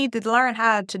 You need to learn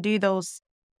how to do those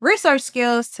research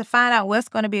skills to find out what's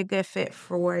going to be a good fit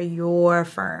for your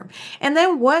firm. And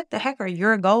then what the heck are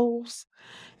your goals?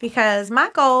 Because my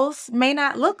goals may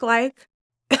not look like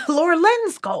Laura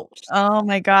Lynn's goals. Oh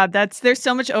my God. There's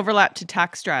so much overlap to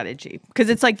tax strategy because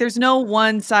it's like there's no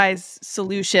one size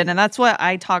solution. And that's what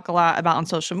I talk a lot about on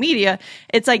social media.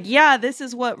 It's like, yeah, this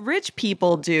is what rich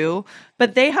people do,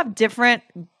 but they have different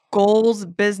goals,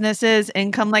 businesses,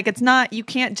 income. Like it's not, you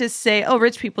can't just say, oh,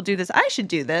 rich people do this, I should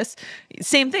do this.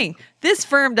 Same thing. This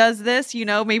firm does this,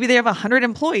 maybe they have 100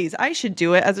 employees. I should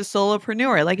do it as a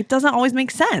solopreneur. Like it doesn't always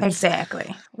make sense.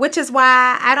 Exactly. Which is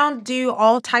why I don't do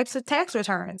all types of tax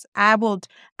returns. I will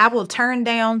turn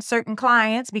down certain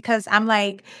clients because I'm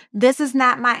like, this is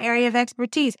not my area of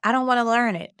expertise. I don't want to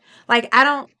learn it. Like I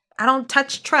don't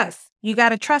touch trust. You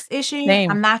got a trust issue? Same.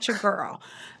 I'm not your girl.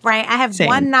 Right? I have Same.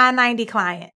 one 990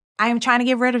 client. I am trying to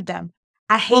get rid of them.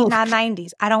 I hate Oof.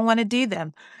 990s. I don't want to do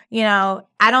them.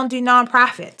 I don't do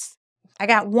nonprofits. I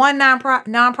got one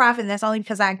nonprofit, and that's only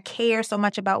because I care so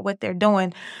much about what they're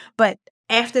doing. But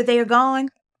after they're gone,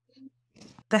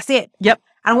 that's it. Yep.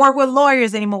 I don't work with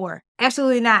lawyers anymore.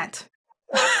 Absolutely not.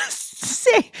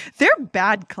 See, they're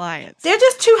bad clients. They're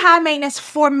just too high maintenance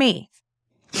for me.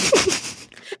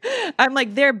 I'm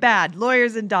like, they're bad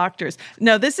lawyers and doctors.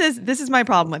 No, this is my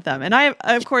problem with them. And I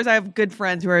have good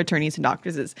friends who are attorneys and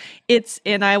doctors.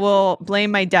 And I will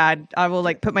blame my dad. I will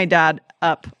put my dad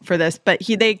up for this, but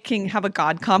they can have a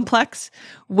God complex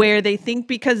where they think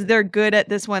because they're good at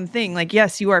this one thing, like,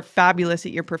 yes, you are fabulous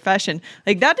at your profession.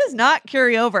 Like that does not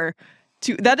carry over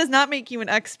that does not make you an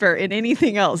expert in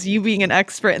anything else, you being an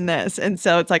expert in this. And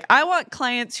so it's like, I want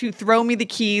clients who throw me the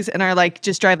keys and are like,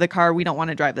 just drive the car. We don't want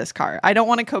to drive this car. I don't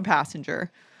want a co-passenger.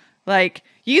 Like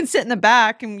you can sit in the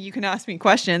back and you can ask me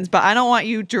questions, but I don't want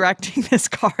you directing this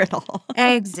car at all.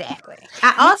 Exactly.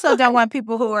 I also don't want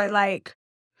people who are like,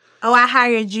 oh, I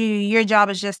hired you. Your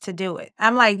job is just to do it.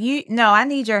 I'm like, I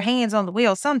need your hands on the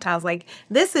wheel sometimes. Like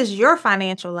this is your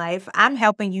financial life. I'm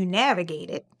helping you navigate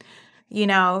it.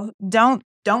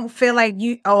 Don't feel like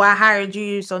I hired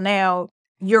you, so now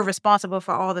you're responsible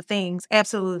for all the things.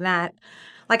 Absolutely not.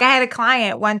 Like I had a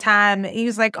client one time, he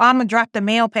was like, oh, I'm gonna drop the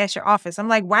mail past your office. I'm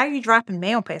like, why are you dropping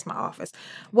mail past my office?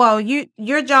 Well,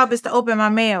 your job is to open my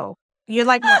mail. You're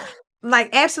like, like,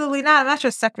 absolutely not. I'm not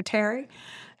your secretary.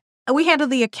 We handle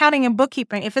the accounting and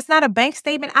bookkeeping. If it's not a bank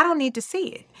statement, I don't need to see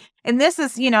it. And this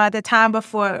is, at the time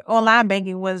before online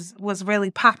banking was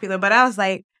really popular. But I was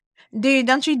like, dude,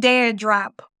 don't you dare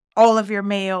drop all of your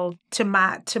mail to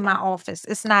my office.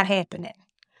 It's not happening.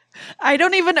 I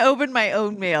don't even open my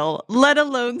own mail, let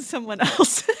alone someone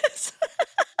else's.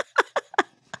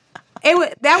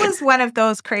 That was one of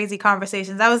those crazy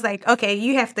conversations. I was like, okay,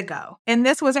 you have to go. And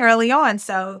this was early on.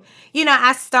 So,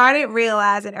 I started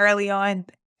realizing early on,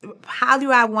 how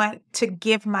do I want to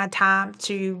give my time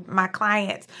to my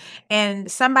clients?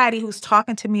 And somebody who's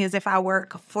talking to me as if I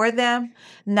work for them,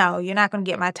 no, you're not going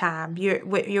to get my time.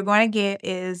 What you're going to get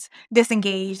is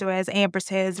disengaged, or as Amber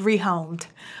says, rehomed.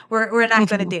 We're not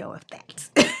going to deal with that.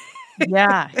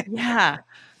 Yeah.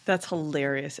 That's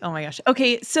hilarious. Oh my gosh.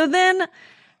 Okay, so then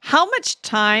how much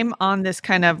time on this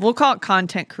kind of, we'll call it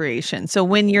content creation. So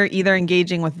when you're either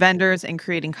engaging with vendors and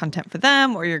creating content for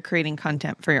them, or you're creating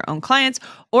content for your own clients,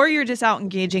 or you're just out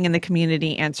engaging in the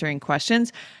community, answering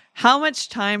questions, how much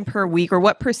time per week, or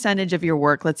what percentage of your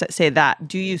work, let's say that,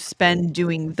 do you spend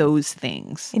doing those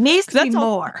things? It needs to be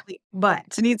more, but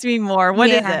it needs to be more.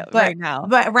 What is it right now?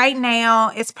 But right now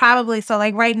it's probably, so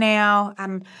like right now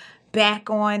I'm back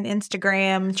on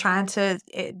Instagram, trying to,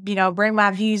 bring my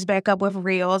views back up with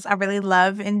reels. I really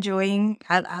love enjoying,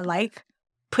 I like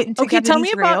putting together Okay, tell me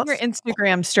these about reels. your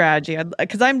Instagram strategy,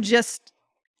 because I'm just...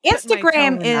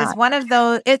 Instagram is one of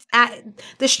those,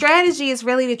 the strategy is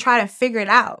really to try to figure it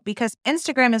out, because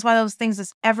Instagram is one of those things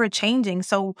that's ever changing.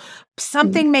 So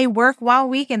something may work 1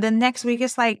 week and then next week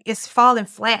it's like, it's falling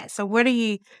flat. So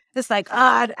it's like,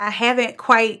 I haven't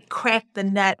quite cracked the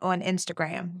nut on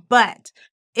Instagram, but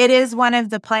it is one of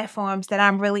the platforms that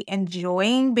I'm really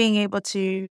enjoying being able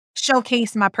to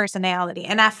showcase my personality.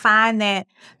 And I find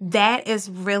that is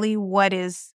really what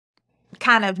is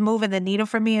kind of moving the needle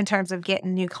for me in terms of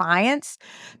getting new clients.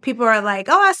 People are like,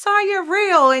 oh, I saw your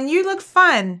reel and you look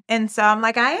fun. And so I'm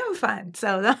like, I am fun.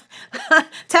 So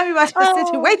tell me about your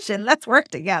situation. Let's work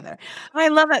together. I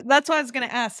love it. That's what I was going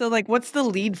to ask. So what's the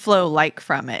lead flow like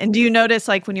from it? And do you notice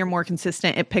when you're more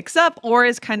consistent, it picks up, or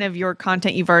is kind of your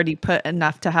content you've already put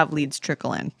enough to have leads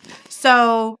trickle in?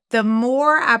 So the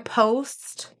more I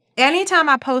post, anytime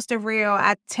I post a reel,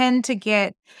 I tend to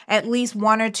get at least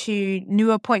 1 or 2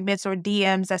 new appointments or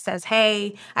DMs that says,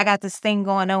 hey, I got this thing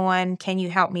going on. Can you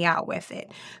help me out with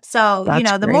it? So,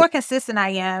 That's the great. more consistent I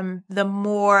am, the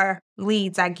more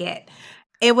leads I get.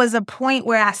 it was a point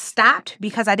where I stopped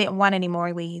because I didn't want any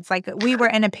more leads. Like we were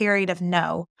in a period of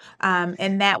no.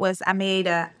 And that was, I made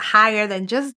a hire that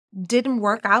just didn't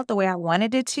work out the way I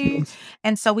wanted it to.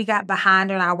 And so we got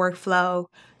behind on our workflow.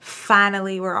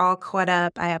 Finally, we're all caught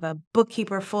up. I have a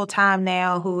bookkeeper full-time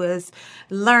now who is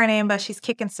learning, but she's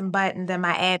kicking some butt. And then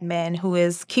my admin who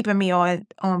is keeping me on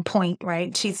point,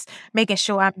 right? She's making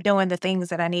sure I'm doing the things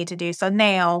that I need to do. So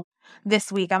now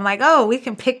this week, I'm like, oh, we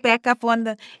can pick back up on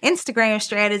the Instagram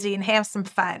strategy and have some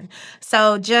fun.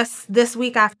 So just this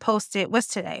week, I've posted, what's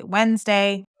today?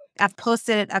 Wednesday. I've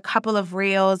posted a couple of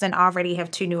reels and already have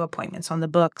 2 new appointments on the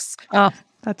books. Oh,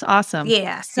 that's awesome.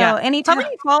 Yeah. So How anytime,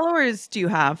 many followers do you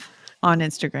have on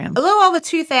Instagram? a little over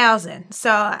 2,000. So,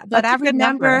 but That's I a good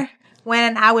number. remember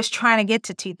when I was trying to get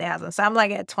to 2,000. So I'm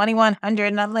like at 2,100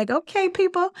 and I'm like, okay,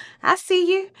 people, I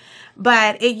see you.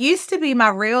 But it used to be my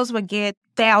reels would get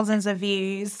thousands of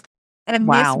views. And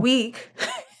Wow. this week,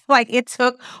 like it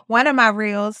took one of my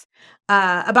reels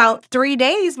about 3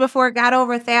 days before it got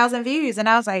over 1,000 views. And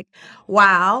I was like,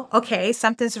 wow, okay,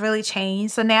 something's really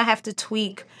changed. So now I have to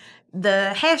tweak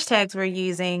the hashtags we're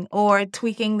using or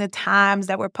tweaking the times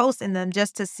that we're posting them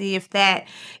just to see if that,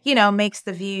 makes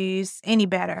the views any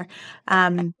better.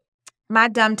 My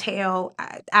dumb tail,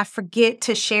 I forget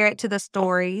to share it to the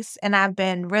stories, and I've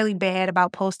been really bad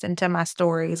about posting to my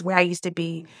stories where I used to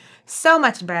be so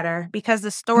much better because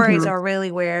the stories are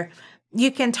really where you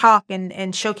can talk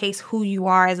and showcase who you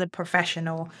are as a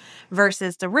professional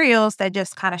versus the reels that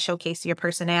just kind of showcase your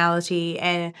personality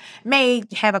and may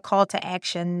have a call to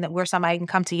action where somebody can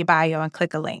come to your bio and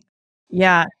click a link.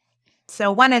 Yeah.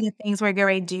 So one of the things we're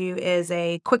going to do is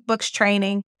a QuickBooks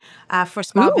training for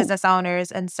small Ooh. business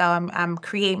owners. And so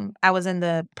I was in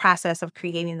the process of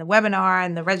creating the webinar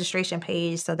and the registration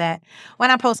page so that when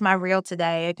I post my reel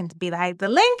today, it can be like, the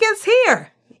link is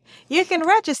here. You can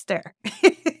register.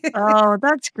 Oh,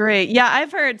 that's great. Yeah,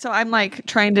 I've heard. So I'm like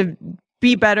trying to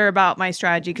be better about my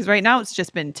strategy because right now it's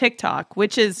just been TikTok,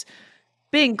 which is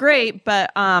being great.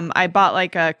 But I bought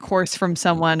like a course from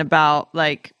someone about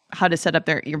like how to set up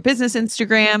your business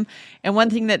Instagram. And one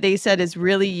thing that they said is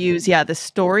really use, the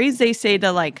stories they say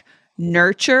to like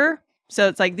nurture. So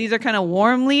it's like, these are kind of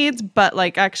warm leads, but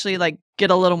like actually like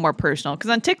get a little more personal.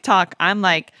 Cause on TikTok,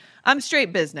 I'm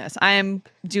straight business. I am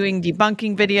doing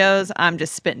debunking videos. I'm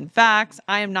just spitting facts.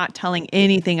 I am not telling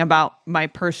anything about my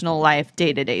personal life,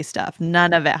 day-to-day stuff.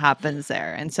 None of it happens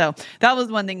there. And so that was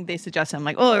one thing they suggested. I'm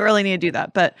like, oh, I really need to do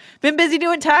that. But been busy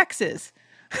doing taxes.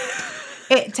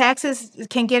 Taxes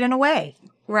can get in the way,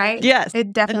 right? Yes.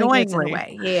 It definitely gets in the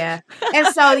way. Yeah. And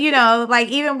so, like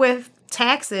even with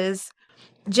taxes,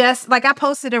 just like I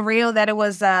posted a reel that it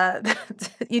was, a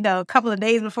couple of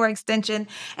days before extension.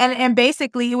 And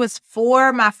basically it was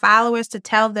for my followers to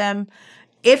tell them,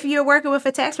 if you're working with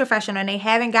a tax professional and they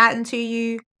haven't gotten to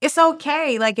you, it's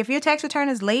okay. Like if your tax return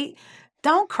is late,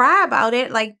 don't cry about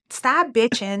it. Like stop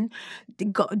bitching.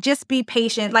 Just be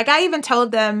patient. Like I even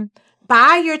told them,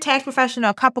 buy your tax professional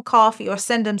a cup of coffee or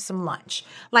send them some lunch.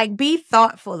 Like be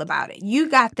thoughtful about it. You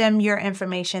got them your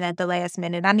information at the last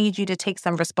minute. I need you to take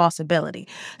some responsibility.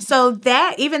 So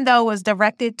that even though it was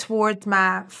directed towards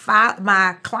my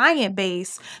client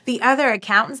base, the other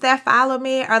accountants that follow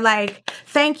me are like,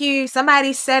 thank you.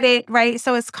 Somebody said it, right?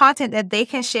 So it's content that they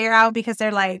can share out because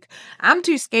they're like, I'm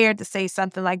too scared to say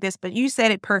something like this, but you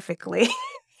said it perfectly.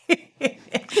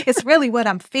 It's really what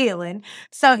I'm feeling.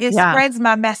 So it spreads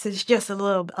my message just a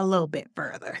little bit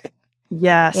further.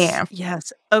 Yes. Yeah.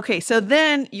 Yes. Okay. So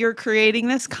then you're creating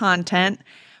this content.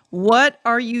 What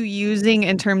are you using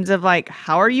in terms of like,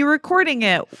 how are you recording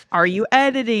it? Are you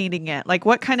editing it? Like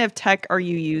what kind of tech are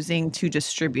you using to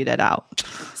distribute it out?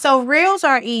 So reels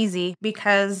are easy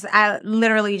because I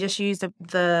literally just use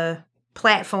the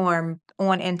platform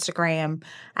on Instagram.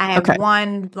 I have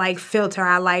one like filter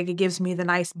I like. It gives me the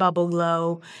nice bubble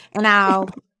glow. And I'll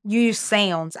use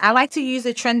sounds. I like to use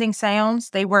the trending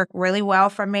sounds. They work really well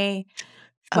for me.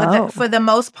 For the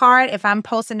most part, if I'm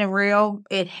posting a reel,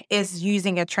 it is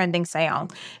using a trending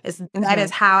sound. That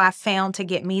is how I found to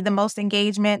get me the most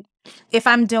engagement. If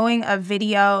I'm doing a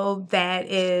video that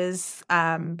is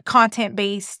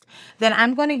content-based, then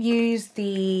I'm going to use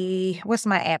what's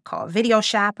my app called? Video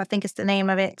Shop, I think it's the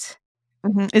name of it.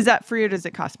 Is that free or does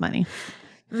it cost money?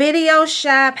 Video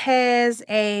Shop has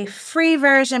a free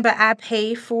version, but I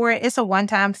pay for it. It's a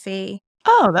one-time fee.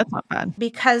 Oh, that's not bad.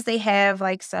 Because they have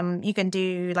like you can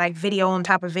do like video on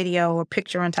top of video or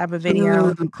picture on top of video.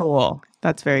 Ooh, cool.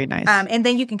 That's very nice. And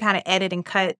then you can kind of edit and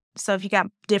cut. So if you got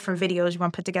different videos you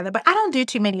want to put together, but I don't do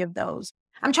too many of those.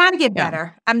 I'm trying to get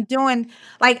better. I'm doing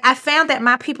I found that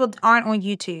my people aren't on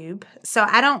YouTube. So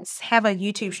I don't have a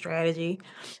YouTube strategy.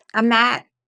 I'm not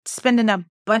spending a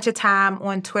bunch of time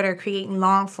on Twitter, creating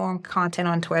long form content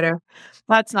on Twitter.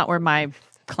 That's not where my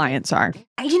clients are.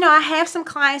 I have some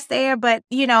clients there, but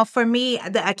for me,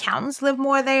 the accountants live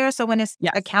more there. So when it's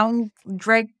accountant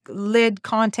led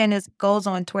content goes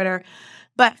on Twitter.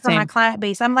 But for my client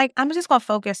base, I'm like, I'm just going to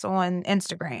focus on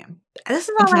Instagram. This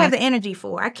is all I have the energy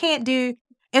for. I can't do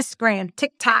Instagram,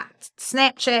 TikTok,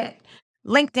 Snapchat,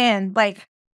 LinkedIn.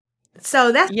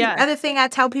 So that's the other thing I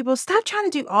tell people, stop trying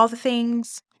to do all the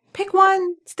things. Pick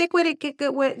one, stick with it,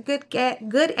 get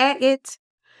good at it.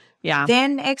 Yeah.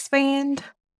 Then expand.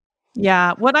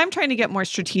 Yeah. What I'm trying to get more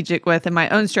strategic with in my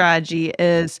own strategy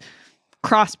is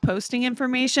cross-posting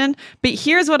information. But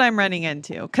here's what I'm running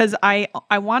into, because I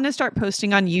want to start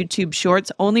posting on YouTube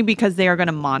Shorts only because they are going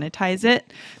to monetize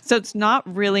it. So it's not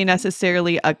really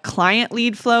necessarily a client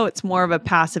lead flow. It's more of a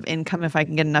passive income if I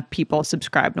can get enough people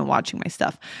subscribed and watching my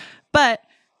stuff. But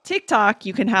TikTok,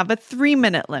 you can have a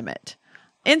 3-minute limit.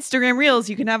 Instagram Reels,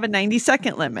 you can have a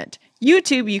 90-second limit.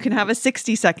 YouTube, you can have a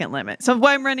 60-second limit. So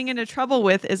what I'm running into trouble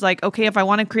with is like, okay, if I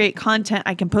want to create content,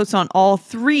 I can post on all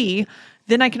 3.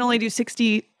 Then I can only do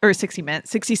 60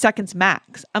 seconds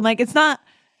max. I'm like, it's not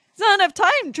enough time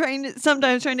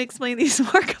sometimes trying to explain these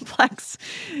more complex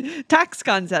tax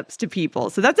concepts to people.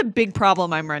 So that's a big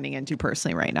problem I'm running into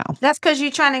personally right now. That's because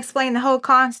you're trying to explain the whole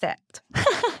concept.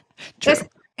 True.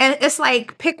 It's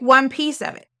like, pick one piece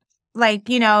of it. Like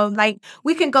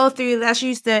we can go through, let's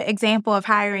use the example of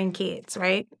hiring kids,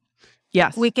 right?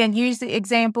 Yes. We can use the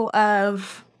example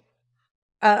of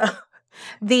that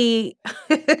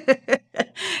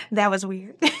was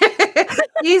weird.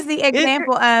 Use the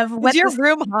example of what your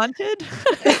room haunted?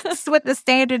 That's what the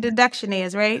standard deduction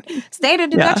is, right? Standard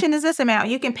deduction is this amount.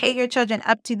 You can pay your children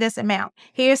up to this amount.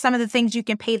 Here's some of the things you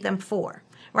can pay them for,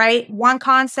 right? One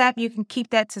concept, you can keep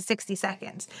that to 60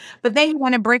 seconds. But then you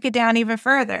want to break it down even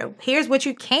further. Here's what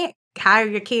you can't hire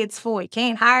your kids for. You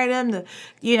can't hire them to,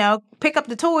 pick up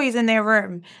the toys in their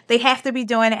room. They have to be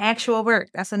doing actual work.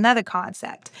 That's another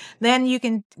concept. Then you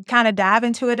can kind of dive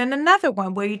into it in another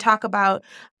one where you talk about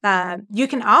you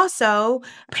can also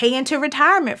pay into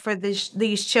retirement for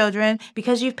these children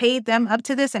because you've paid them up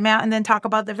to this amount, and then talk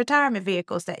about the retirement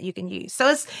vehicles that you can use.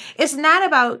 So it's not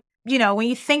about, when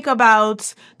you think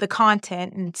about the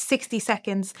content, and 60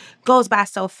 seconds goes by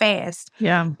so fast.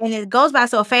 Yeah. And it goes by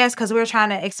so fast because we're trying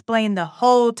to explain the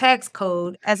whole tax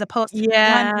code as opposed to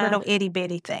one little itty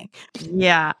bitty thing.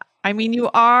 Yeah. I mean, you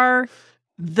are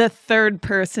the third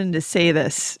person to say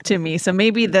this to me. So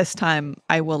maybe this time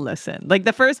I will listen. Like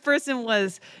the first person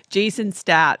was Jason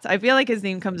Stats. I feel like his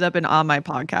name comes up in all my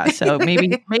podcasts. So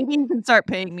maybe you can start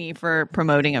paying me for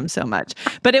promoting him so much.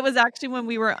 But it was actually when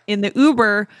we were in the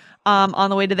Uber on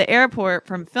the way to the airport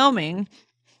from filming.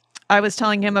 I was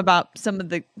telling him about some of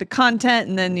the content,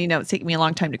 and then, it's taking me a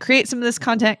long time to create some of this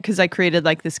content because I created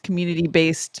like this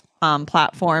community-based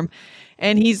platform.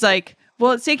 And he's like,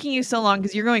 well, it's taking you so long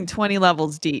because you're going 20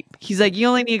 levels deep. He's like, you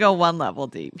only need to go 1 level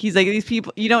deep. He's like, these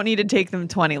people, you don't need to take them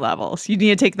 20 levels. You need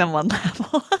to take them 1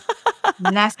 level.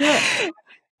 And that's it.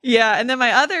 Yeah. And then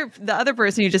the other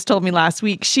person you just told me last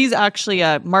week, she's actually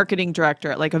a marketing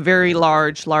director at like a very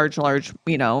large,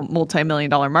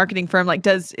 multi-million-dollar marketing firm,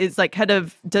 does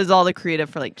all the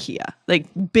creative for like Kia, like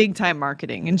big time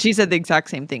marketing. And she said the exact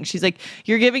same thing. She's like,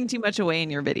 you're giving too much away in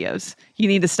your videos. You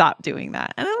need to stop doing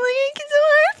that. And I'm like, it's so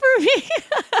hard for me.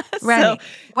 Right. So,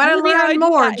 want to learn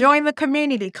more? Join the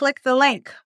community. Click the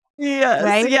link. Yes.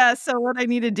 Right? Yeah. So what I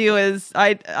need to do is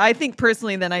I think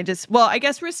personally then I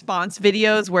guess response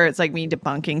videos where it's like me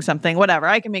debunking something, whatever.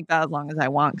 I can make that as long as I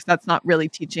want because that's not really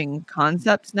teaching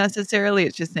concepts necessarily.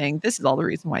 It's just saying this is all the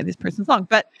reason why this person's long.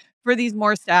 But for these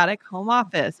more static home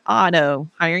office, auto,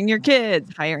 hiring your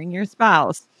kids, hiring your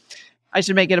spouse, I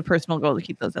should make it a personal goal to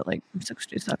keep those at like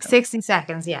 60 seconds. 60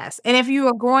 seconds, yes. And if you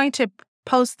are going to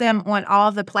post them on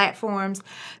all the platforms,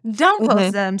 don't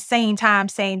post them same time,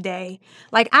 same day.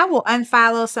 Like I will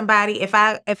unfollow somebody if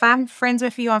I'm friends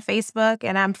with you on Facebook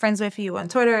and I'm friends with you on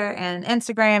Twitter and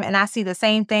Instagram and I see the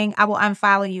same thing, I will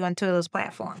unfollow you on two of those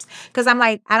platforms. Because I'm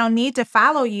like, I don't need to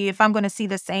follow you if I'm going to see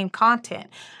the same content.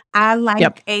 I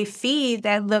like a feed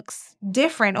that looks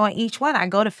different on each one. I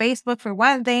go to Facebook for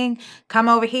one thing, come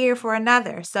over here for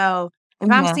another. So if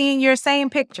I'm seeing your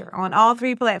same picture on all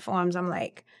 3 platforms, I'm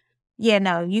like, yeah,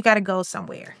 no, you got to go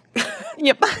somewhere.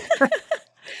 Yep.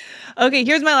 Okay,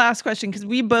 here's my last question because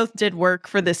we both did work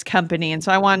for this company. And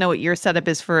so I want to know what your setup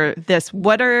is for this.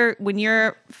 When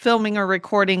you're filming or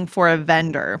recording for a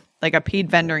vendor, like a paid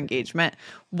vendor engagement,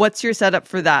 what's your setup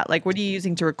for that? Like, what are you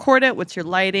using to record it? What's your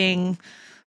lighting,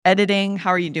 editing? How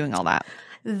are you doing all that?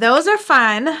 Those are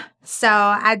fun. So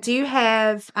I do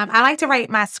have, I like to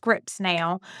write my scripts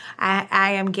now.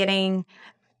 I am getting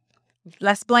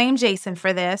let's blame Jason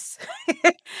for this.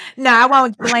 No, I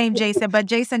won't blame Jason, but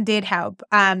Jason did help.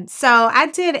 So I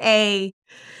did a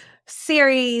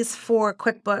series for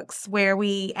QuickBooks where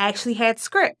we actually had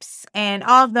scripts. And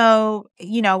although,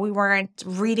 we weren't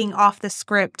reading off the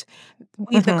script,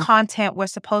 the content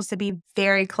was supposed to be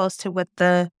very close to what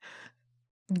the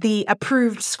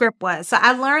approved script was. So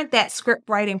I learned that script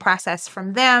writing process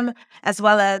from them, as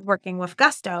well as working with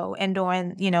Gusto and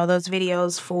doing, those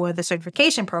videos for the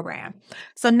certification program.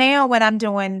 So now when I'm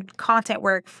doing content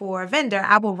work for a vendor,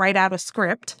 I will write out a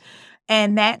script.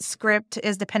 And that script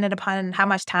is dependent upon how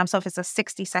much time. So if it's a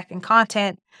 60-second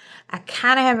content, I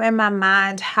kind of have in my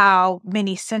mind how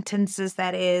many sentences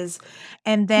that is.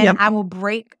 And then I will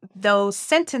break those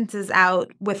sentences out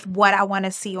with what I want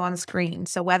to see on screen.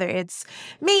 So whether it's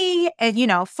me,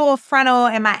 and, full frontal,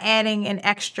 am I adding an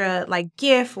extra like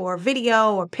GIF or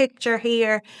video or picture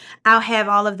here? I'll have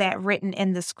all of that written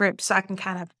in the script so I can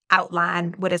kind of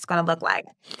outline what it's going to look like.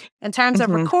 In terms of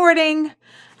recording,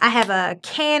 I have a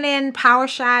Canon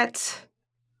PowerShot.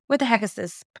 What the heck is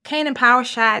this? Canon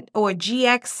PowerShot or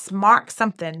GX Mark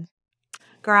something.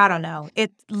 Girl, I don't know.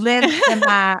 It lives in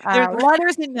my... There's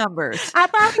letters and numbers. I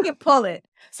probably can pull it.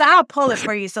 So I'll pull it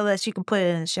for you so that you can put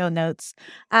it in the show notes.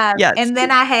 Yes. And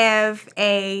then I have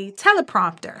a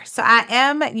teleprompter. So I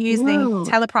am using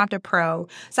Teleprompter Pro.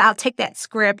 So I'll take that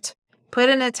script, put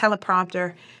it in a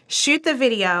teleprompter, shoot the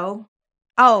video.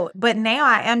 Oh, but now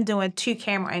I am doing 2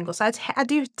 camera angles. So I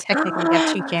do technically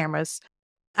have 2 cameras.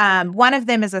 One of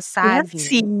them is a side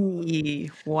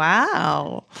view.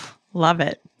 Wow. Love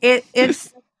it.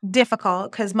 It's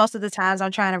difficult because most of the times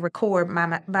I'm trying to record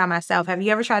by myself. Have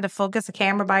you ever tried to focus a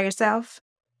camera by yourself?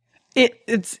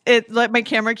 It's like my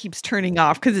camera keeps turning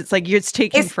off because it's like it's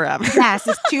taking forever. Yes,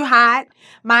 it's too hot.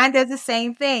 Mine does the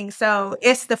same thing. So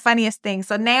it's the funniest thing.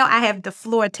 So now I have the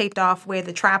floor taped off where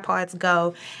the tripods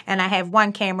go, and I have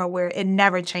one camera where it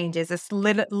never changes. It's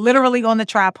literally on the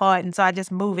tripod, and so I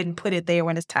just move it and put it there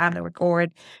when it's time to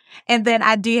record. And then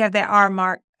I do have that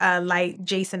R-Mark light.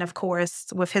 Jason, of course,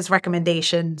 with his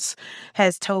recommendations,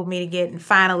 has told me to get. And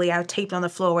finally, I've taped on the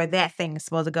floor where that thing is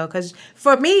supposed to go. Because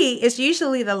for me, it's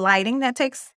usually the lighting that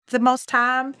takes the most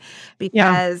time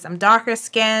because I'm darker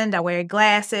skinned. I wear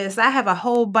glasses. I have a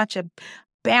whole bunch of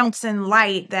bouncing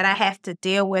light that I have to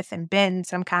deal with and bend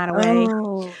some kind of way.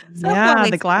 Oh, so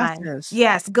the glasses.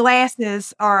 Yes,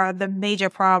 glasses are the major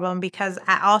problem because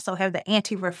I also have the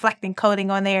anti-reflecting coating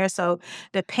on there. So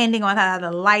depending on how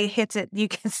the light hits it, you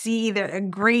can see either a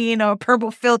green or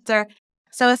purple filter.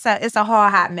 So it's a whole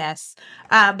hot mess.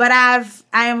 But I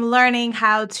am learning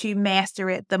how to master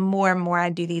it the more and more I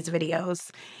do these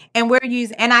videos. And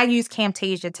I use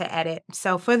Camtasia to edit.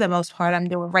 So for the most part, I'm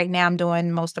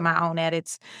doing most of my own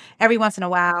edits. Every once in a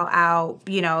while, I'll,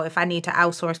 if I need to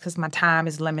outsource because my time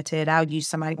is limited, I'll use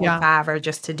somebody on Fiverr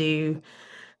just to do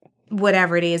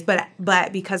whatever it is.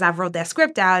 But because I've wrote that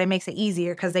script out, it makes it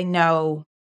easier because they know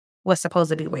what's supposed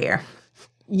to be where.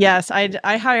 Yes,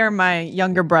 I hire my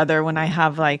younger brother when I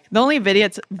have the only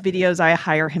videos I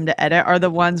hire him to edit are the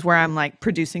ones where I'm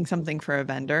producing something for a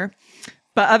vendor.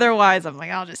 But otherwise, I'm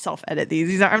I'll just self-edit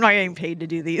these. I'm not getting paid to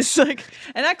do these. And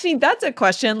actually, that's a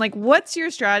question. What's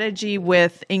your strategy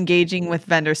with engaging with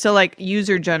vendors? So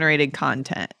user-generated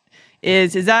content.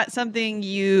 Is that something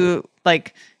you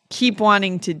keep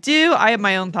wanting to do? I have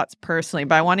my own thoughts personally,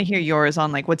 but I want to hear yours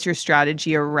on what's your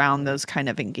strategy around those kind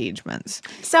of engagements?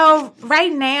 So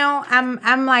right now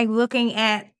I'm looking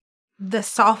at the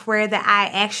software that I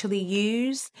actually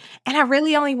use, and I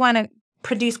really only want to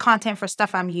produce content for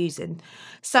stuff I'm using.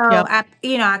 So I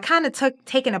kind of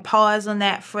taking a pause on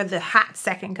that for the hot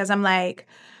second because I'm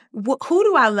who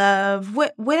do I love?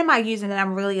 What am I using that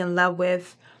I'm really in love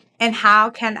with? And how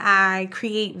can I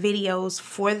create videos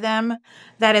for them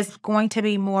that is going to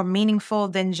be more meaningful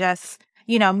than just,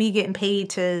 me getting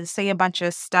paid to say a bunch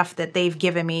of stuff that they've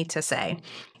given me to say.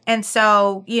 And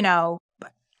so,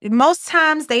 most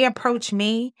times they approach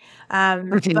me,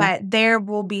 but there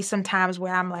will be some times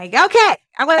where I'm okay,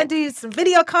 I want to do some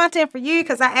video content for you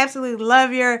because I absolutely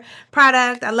love your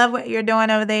product. I love what you're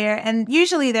doing over there. And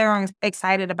usually they're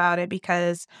excited about it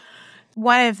because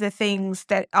one of the things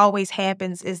that always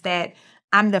happens is that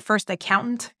I'm the first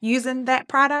accountant using that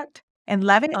product and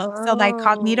loving it. Oh. So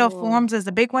Cognito Forms is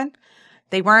a big one.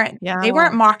 They weren't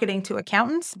marketing to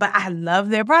accountants, but I love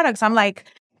their products. I'm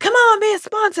come on, be a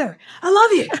sponsor. I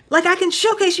love you. I can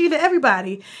showcase you to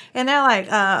everybody. And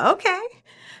they're okay.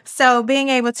 So being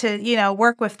able to,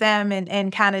 work with them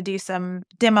and kind of do some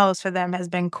demos for them has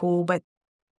been cool. But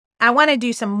I want to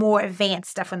do some more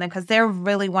advanced stuff with them because they're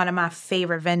really one of my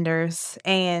favorite vendors.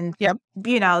 And Yep.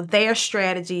 their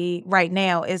strategy right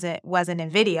now wasn't in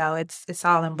video. It's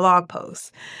all in blog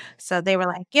posts. So they were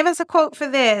like, give us a quote for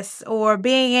this, or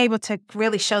being able to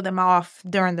really show them off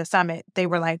during the summit. They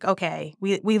were like, okay,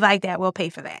 we like that. We'll pay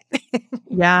for that.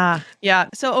 Yeah. Yeah.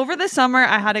 So over the summer,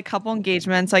 I had a couple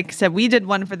engagements. Like I said, we did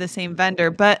one for the same vendor,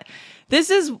 but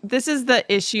this is the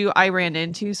issue I ran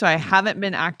into. So I haven't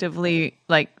been actively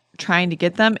like trying to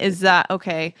get them, is that,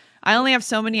 okay, I only have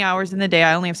so many hours in the day.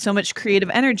 I only have so much creative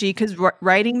energy, because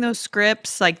writing those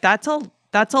scripts, like that's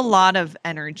a lot of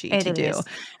energy to do.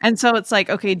 And so it's like,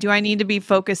 okay, do I need to be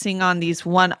focusing on these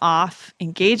one-off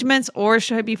engagements, or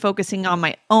should I be focusing on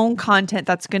my own content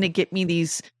that's going to get me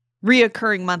these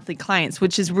reoccurring monthly clients,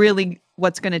 which is really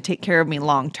what's going to take care of me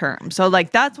long term? So like,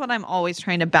 that's what I'm always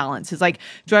trying to balance, is like,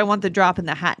 do I want the drop in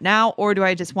the hat now, or do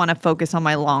I just want to focus on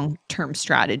my long term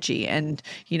strategy and,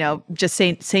 just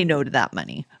say no to that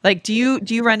money? Like, do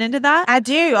you run into that? I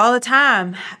do all the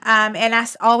time. And I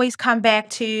always come back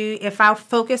to, if I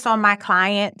focus on my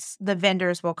clients, the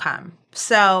vendors will come.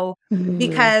 So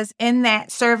because in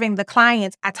that serving the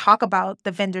clients, I talk about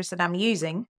the vendors that I'm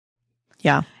using.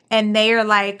 Yeah. And they are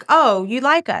like, oh, you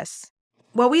like us.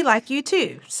 Well, we like you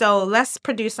too. So let's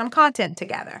produce some content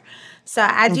together. So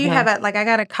I do have I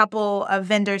got a couple of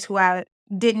vendors who I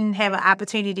didn't have an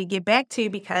opportunity to get back to,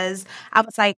 because I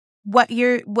was like, what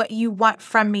you want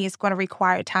from me is going to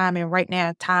require time. And right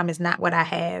now, time is not what I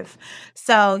have.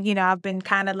 So, I've been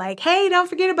kind of like, hey, don't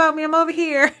forget about me. I'm over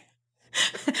here.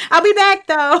 I'll be back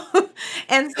though.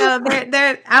 And so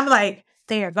I'm like,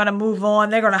 they are going to move on.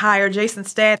 They're going to hire Jason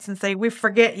Stats and say, we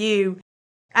forget you.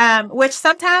 Which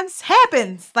sometimes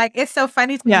happens. Like, it's so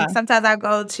funny to me. Sometimes I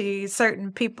go to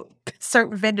certain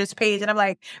vendors' page, and I'm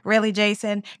like, really,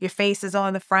 Jason, your face is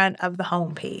on the front of the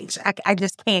homepage. I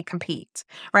just can't compete.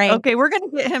 Right. Okay. We're going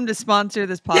to get him to sponsor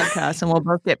this podcast, and we'll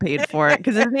both get paid for it,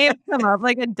 because his name's come up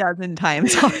like a dozen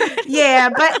times already. Yeah.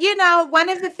 But one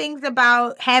of the things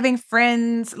about having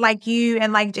friends like you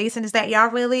and like Jason is that y'all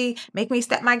really make me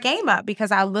step my game up, because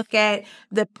I look at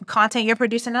the content you're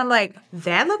producing, and I'm like,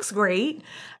 that looks great.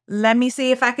 Let me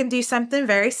see if I can do something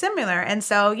very similar. And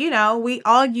so, we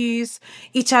all use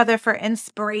each other for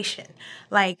inspiration.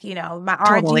 Like, my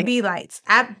RGB lights,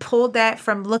 I pulled that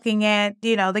from looking at,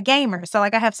 the gamers. So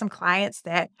like, I have some clients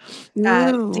that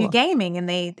do gaming, and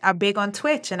they are big on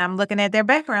Twitch, and I'm looking at their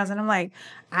backgrounds, and I'm like,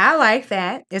 I like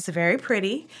that. It's very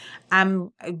pretty.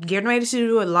 I'm getting ready to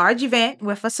do a large event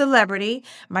with a celebrity.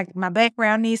 My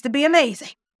background needs to be amazing.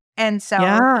 And so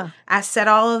I set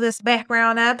all of this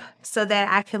background up so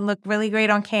that I can look really great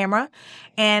on camera.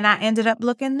 And I ended up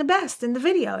looking the best in the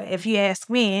video, if you ask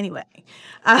me anyway.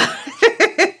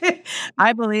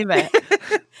 I believe it.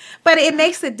 But it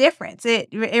makes a difference. It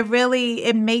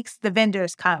really makes the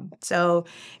vendors come. So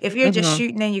if you're just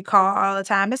shooting in your car all the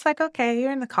time, it's like, okay,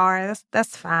 you're in the car.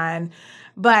 That's fine.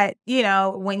 But,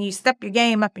 when you step your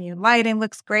game up and your lighting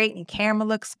looks great and your camera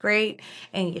looks great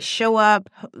and you show up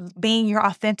being your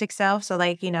authentic self. So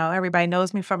like, everybody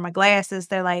knows me from my glasses.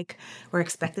 They're like, we're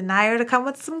expecting Naira to come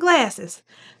with some glasses.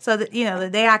 So that, the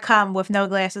day I come with no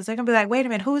glasses, they're going to be like, wait a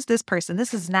minute, who's this person?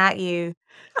 This is not you.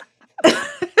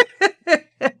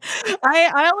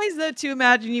 I always though to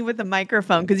imagine you with a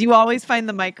microphone, because you always find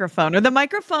the microphone, or the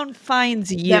microphone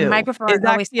finds you. The microphone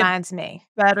always finds me.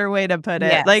 Better way to put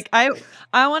it. Yes. Like I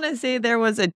want to say there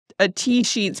was a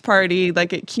T-Sheets party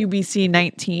like at QBC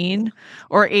 19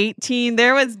 or 18.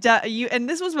 There was you, and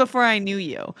this was before I knew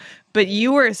you, but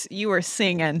you were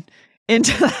singing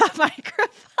into that microphone.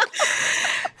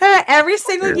 Every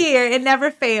single year, it never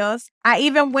fails. I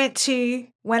even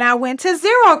when I went to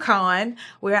ZeroCon,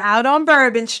 we were out on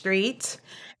Bourbon Street,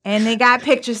 and they got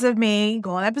pictures of me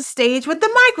going up the stage with the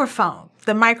microphone.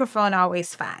 The microphone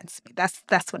always finds me. That's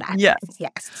what I do.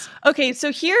 Yes. Okay,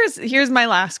 so here's my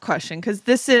last question, because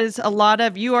this is a lot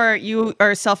of you are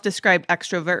a self-described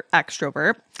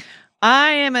extrovert.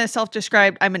 I am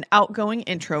I'm an outgoing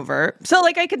introvert. So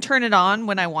like I can turn it on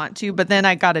when I want to, but then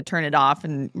I got to turn it off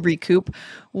and recoup.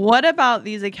 What about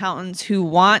these accountants who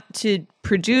want to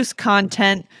produce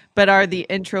content, but are the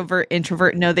introvert?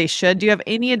 No, they should. Do you have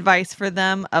any advice for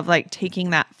them of like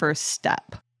taking that first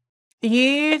step?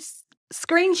 Use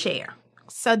screen share.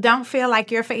 So don't feel like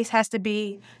your face has to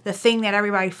be the thing that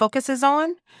everybody focuses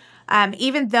on.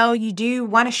 Even though you do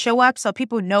want to show up so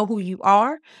people know who you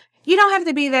are, you don't have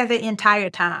to be there the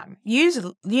entire time. Use,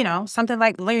 something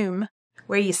like Loom,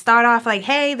 where you start off like,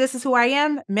 hey, this is who I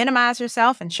am, minimize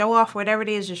yourself and show off whatever it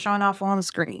is you're showing off on the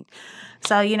screen.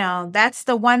 So, that's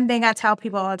the one thing I tell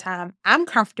people all the time. I'm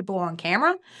comfortable on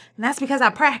camera, and that's because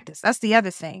I practice. That's the other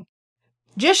thing.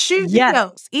 Just shoot Yes.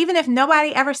 videos. Even if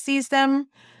nobody ever sees them,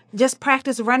 just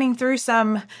practice running through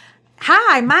some,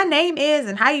 hi, my name is,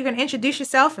 and how you're going to introduce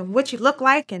yourself and what you look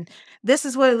like. And this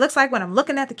is what it looks like when I'm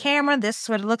looking at the camera. This is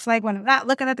what it looks like when I'm not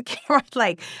looking at the camera.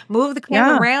 Like, move the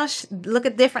camera Yeah. around, look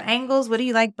at different angles. What do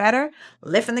you like better?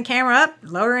 Lifting the camera up,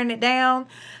 lowering it down.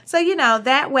 So,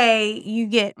 that way you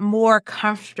get more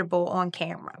comfortable on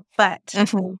camera. But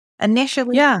Mhm.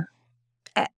 initially, Yeah.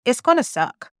 it's going to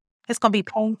suck. It's going to be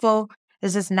painful.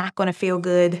 It's just not going to feel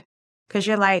good because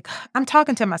you're like, I'm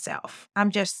talking to myself. I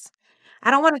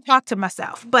don't want to talk to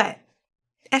myself. But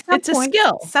at some It's a point,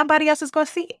 skill. somebody else is going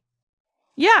to see it.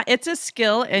 Yeah, it's a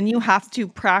skill and you have to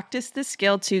practice the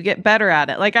skill to get better at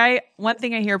it. Like one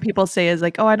thing I hear people say is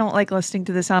like, "Oh, I don't like listening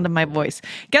to the sound of my voice."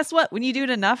 Guess what? When you do it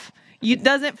enough, it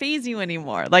doesn't faze you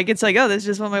anymore. Like it's like, "Oh, this is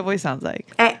just what my voice sounds like."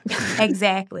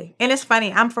 Exactly. And it's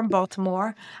funny. I'm from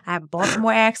Baltimore. I have a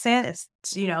Baltimore accent. It's,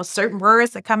 certain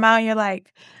words that come out and you're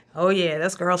like, oh yeah,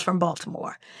 this girl's from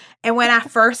Baltimore. And when I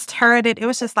first heard it, it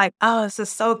was just like, oh, this is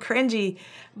so cringy.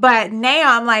 But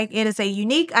now I'm like, it is a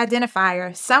unique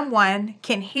identifier. Someone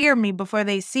can hear me before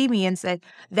they see me and say,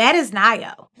 that is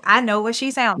Nayo. I know what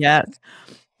she sounds like. Yes.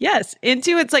 Yes. And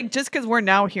two, it's like just because we're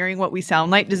now hearing what we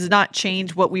sound like does not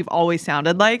change what we've always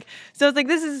sounded like. So it's like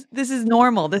this is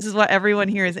normal. This is what everyone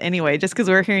hears anyway, just because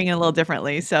we're hearing it a little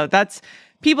differently. So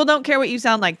people don't care what you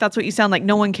sound like. That's what you sound like.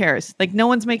 No one cares. Like no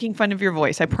one's making fun of your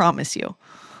voice. I promise you.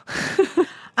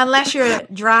 Unless you're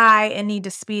dry and need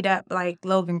to speed up like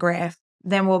Logan Graff,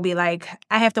 then we'll be like,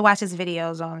 I have to watch his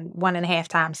videos on 1.5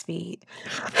 times speed.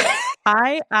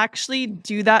 I actually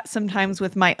do that sometimes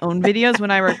with my own videos when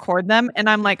I record them and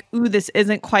I'm like, ooh, this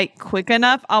isn't quite quick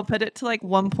enough. I'll put it to like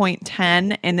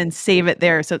 1.10 and then save it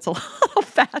there so it's a little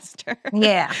faster.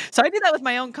 Yeah. So I do that with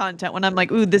my own content when I'm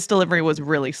like, ooh, this delivery was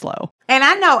really slow. And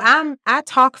I know I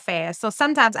talk fast, so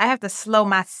sometimes I have to slow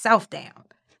myself down.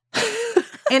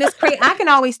 And it's crazy. I can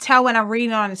always tell when I'm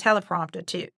reading on a teleprompter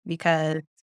too, because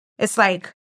it's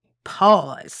like,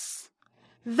 pause.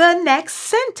 The next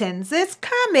sentence is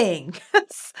coming.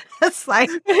 It's like,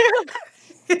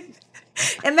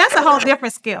 and that's a whole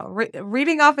different skill.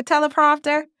 Reading off a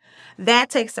teleprompter,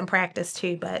 that takes some practice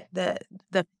too. But the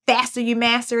faster you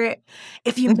master it,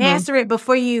 if you master it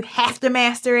before you have to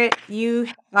master it, you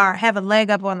have a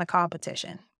leg up on the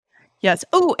competition. Yes.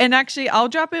 Oh, and actually, I'll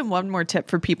drop in one more tip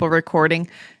for people recording.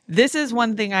 This is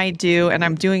one thing I do, and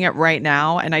I'm doing it right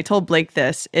now. And I told Blake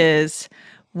this is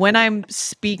when I'm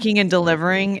speaking and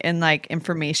delivering in like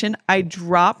information, I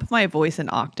drop my voice an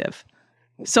octave.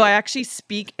 So I actually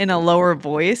speak in a lower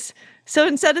voice. So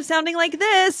instead of sounding like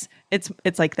this,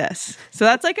 it's like this. So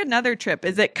that's like another trip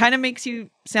is it kind of makes you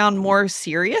sound more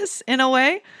serious in a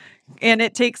way. And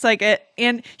it takes like it.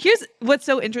 And here's what's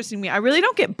so interesting to me. I really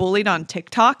don't get bullied on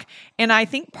TikTok. And I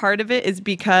think part of it is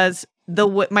because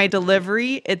my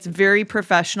delivery, it's very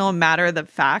professional, matter of the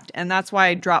fact. And that's why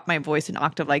I drop my voice an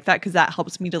octave like that, because that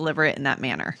helps me deliver it in that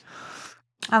manner.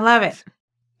 I love it.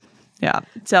 Yeah.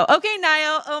 So, okay,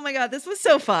 Nayo. Oh my God, this was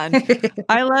so fun.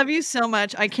 I love you so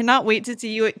much. I cannot wait to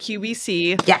see you at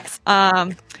QBC. Yes.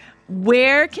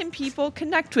 Where can people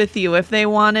connect with you if they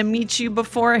want to meet you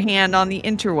beforehand on the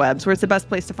interwebs? Where's the best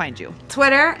place to find you?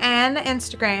 Twitter and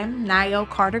Instagram, Nayo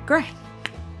Carter Gray.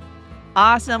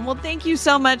 Awesome. Well, thank you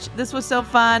so much. This was so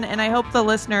fun. And I hope the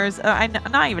listeners, I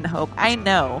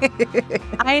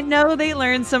know they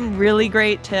learned some really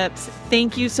great tips.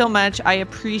 Thank you so much. I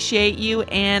appreciate you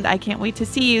and I can't wait to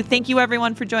see you. Thank you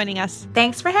everyone for joining us.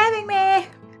 Thanks for having me.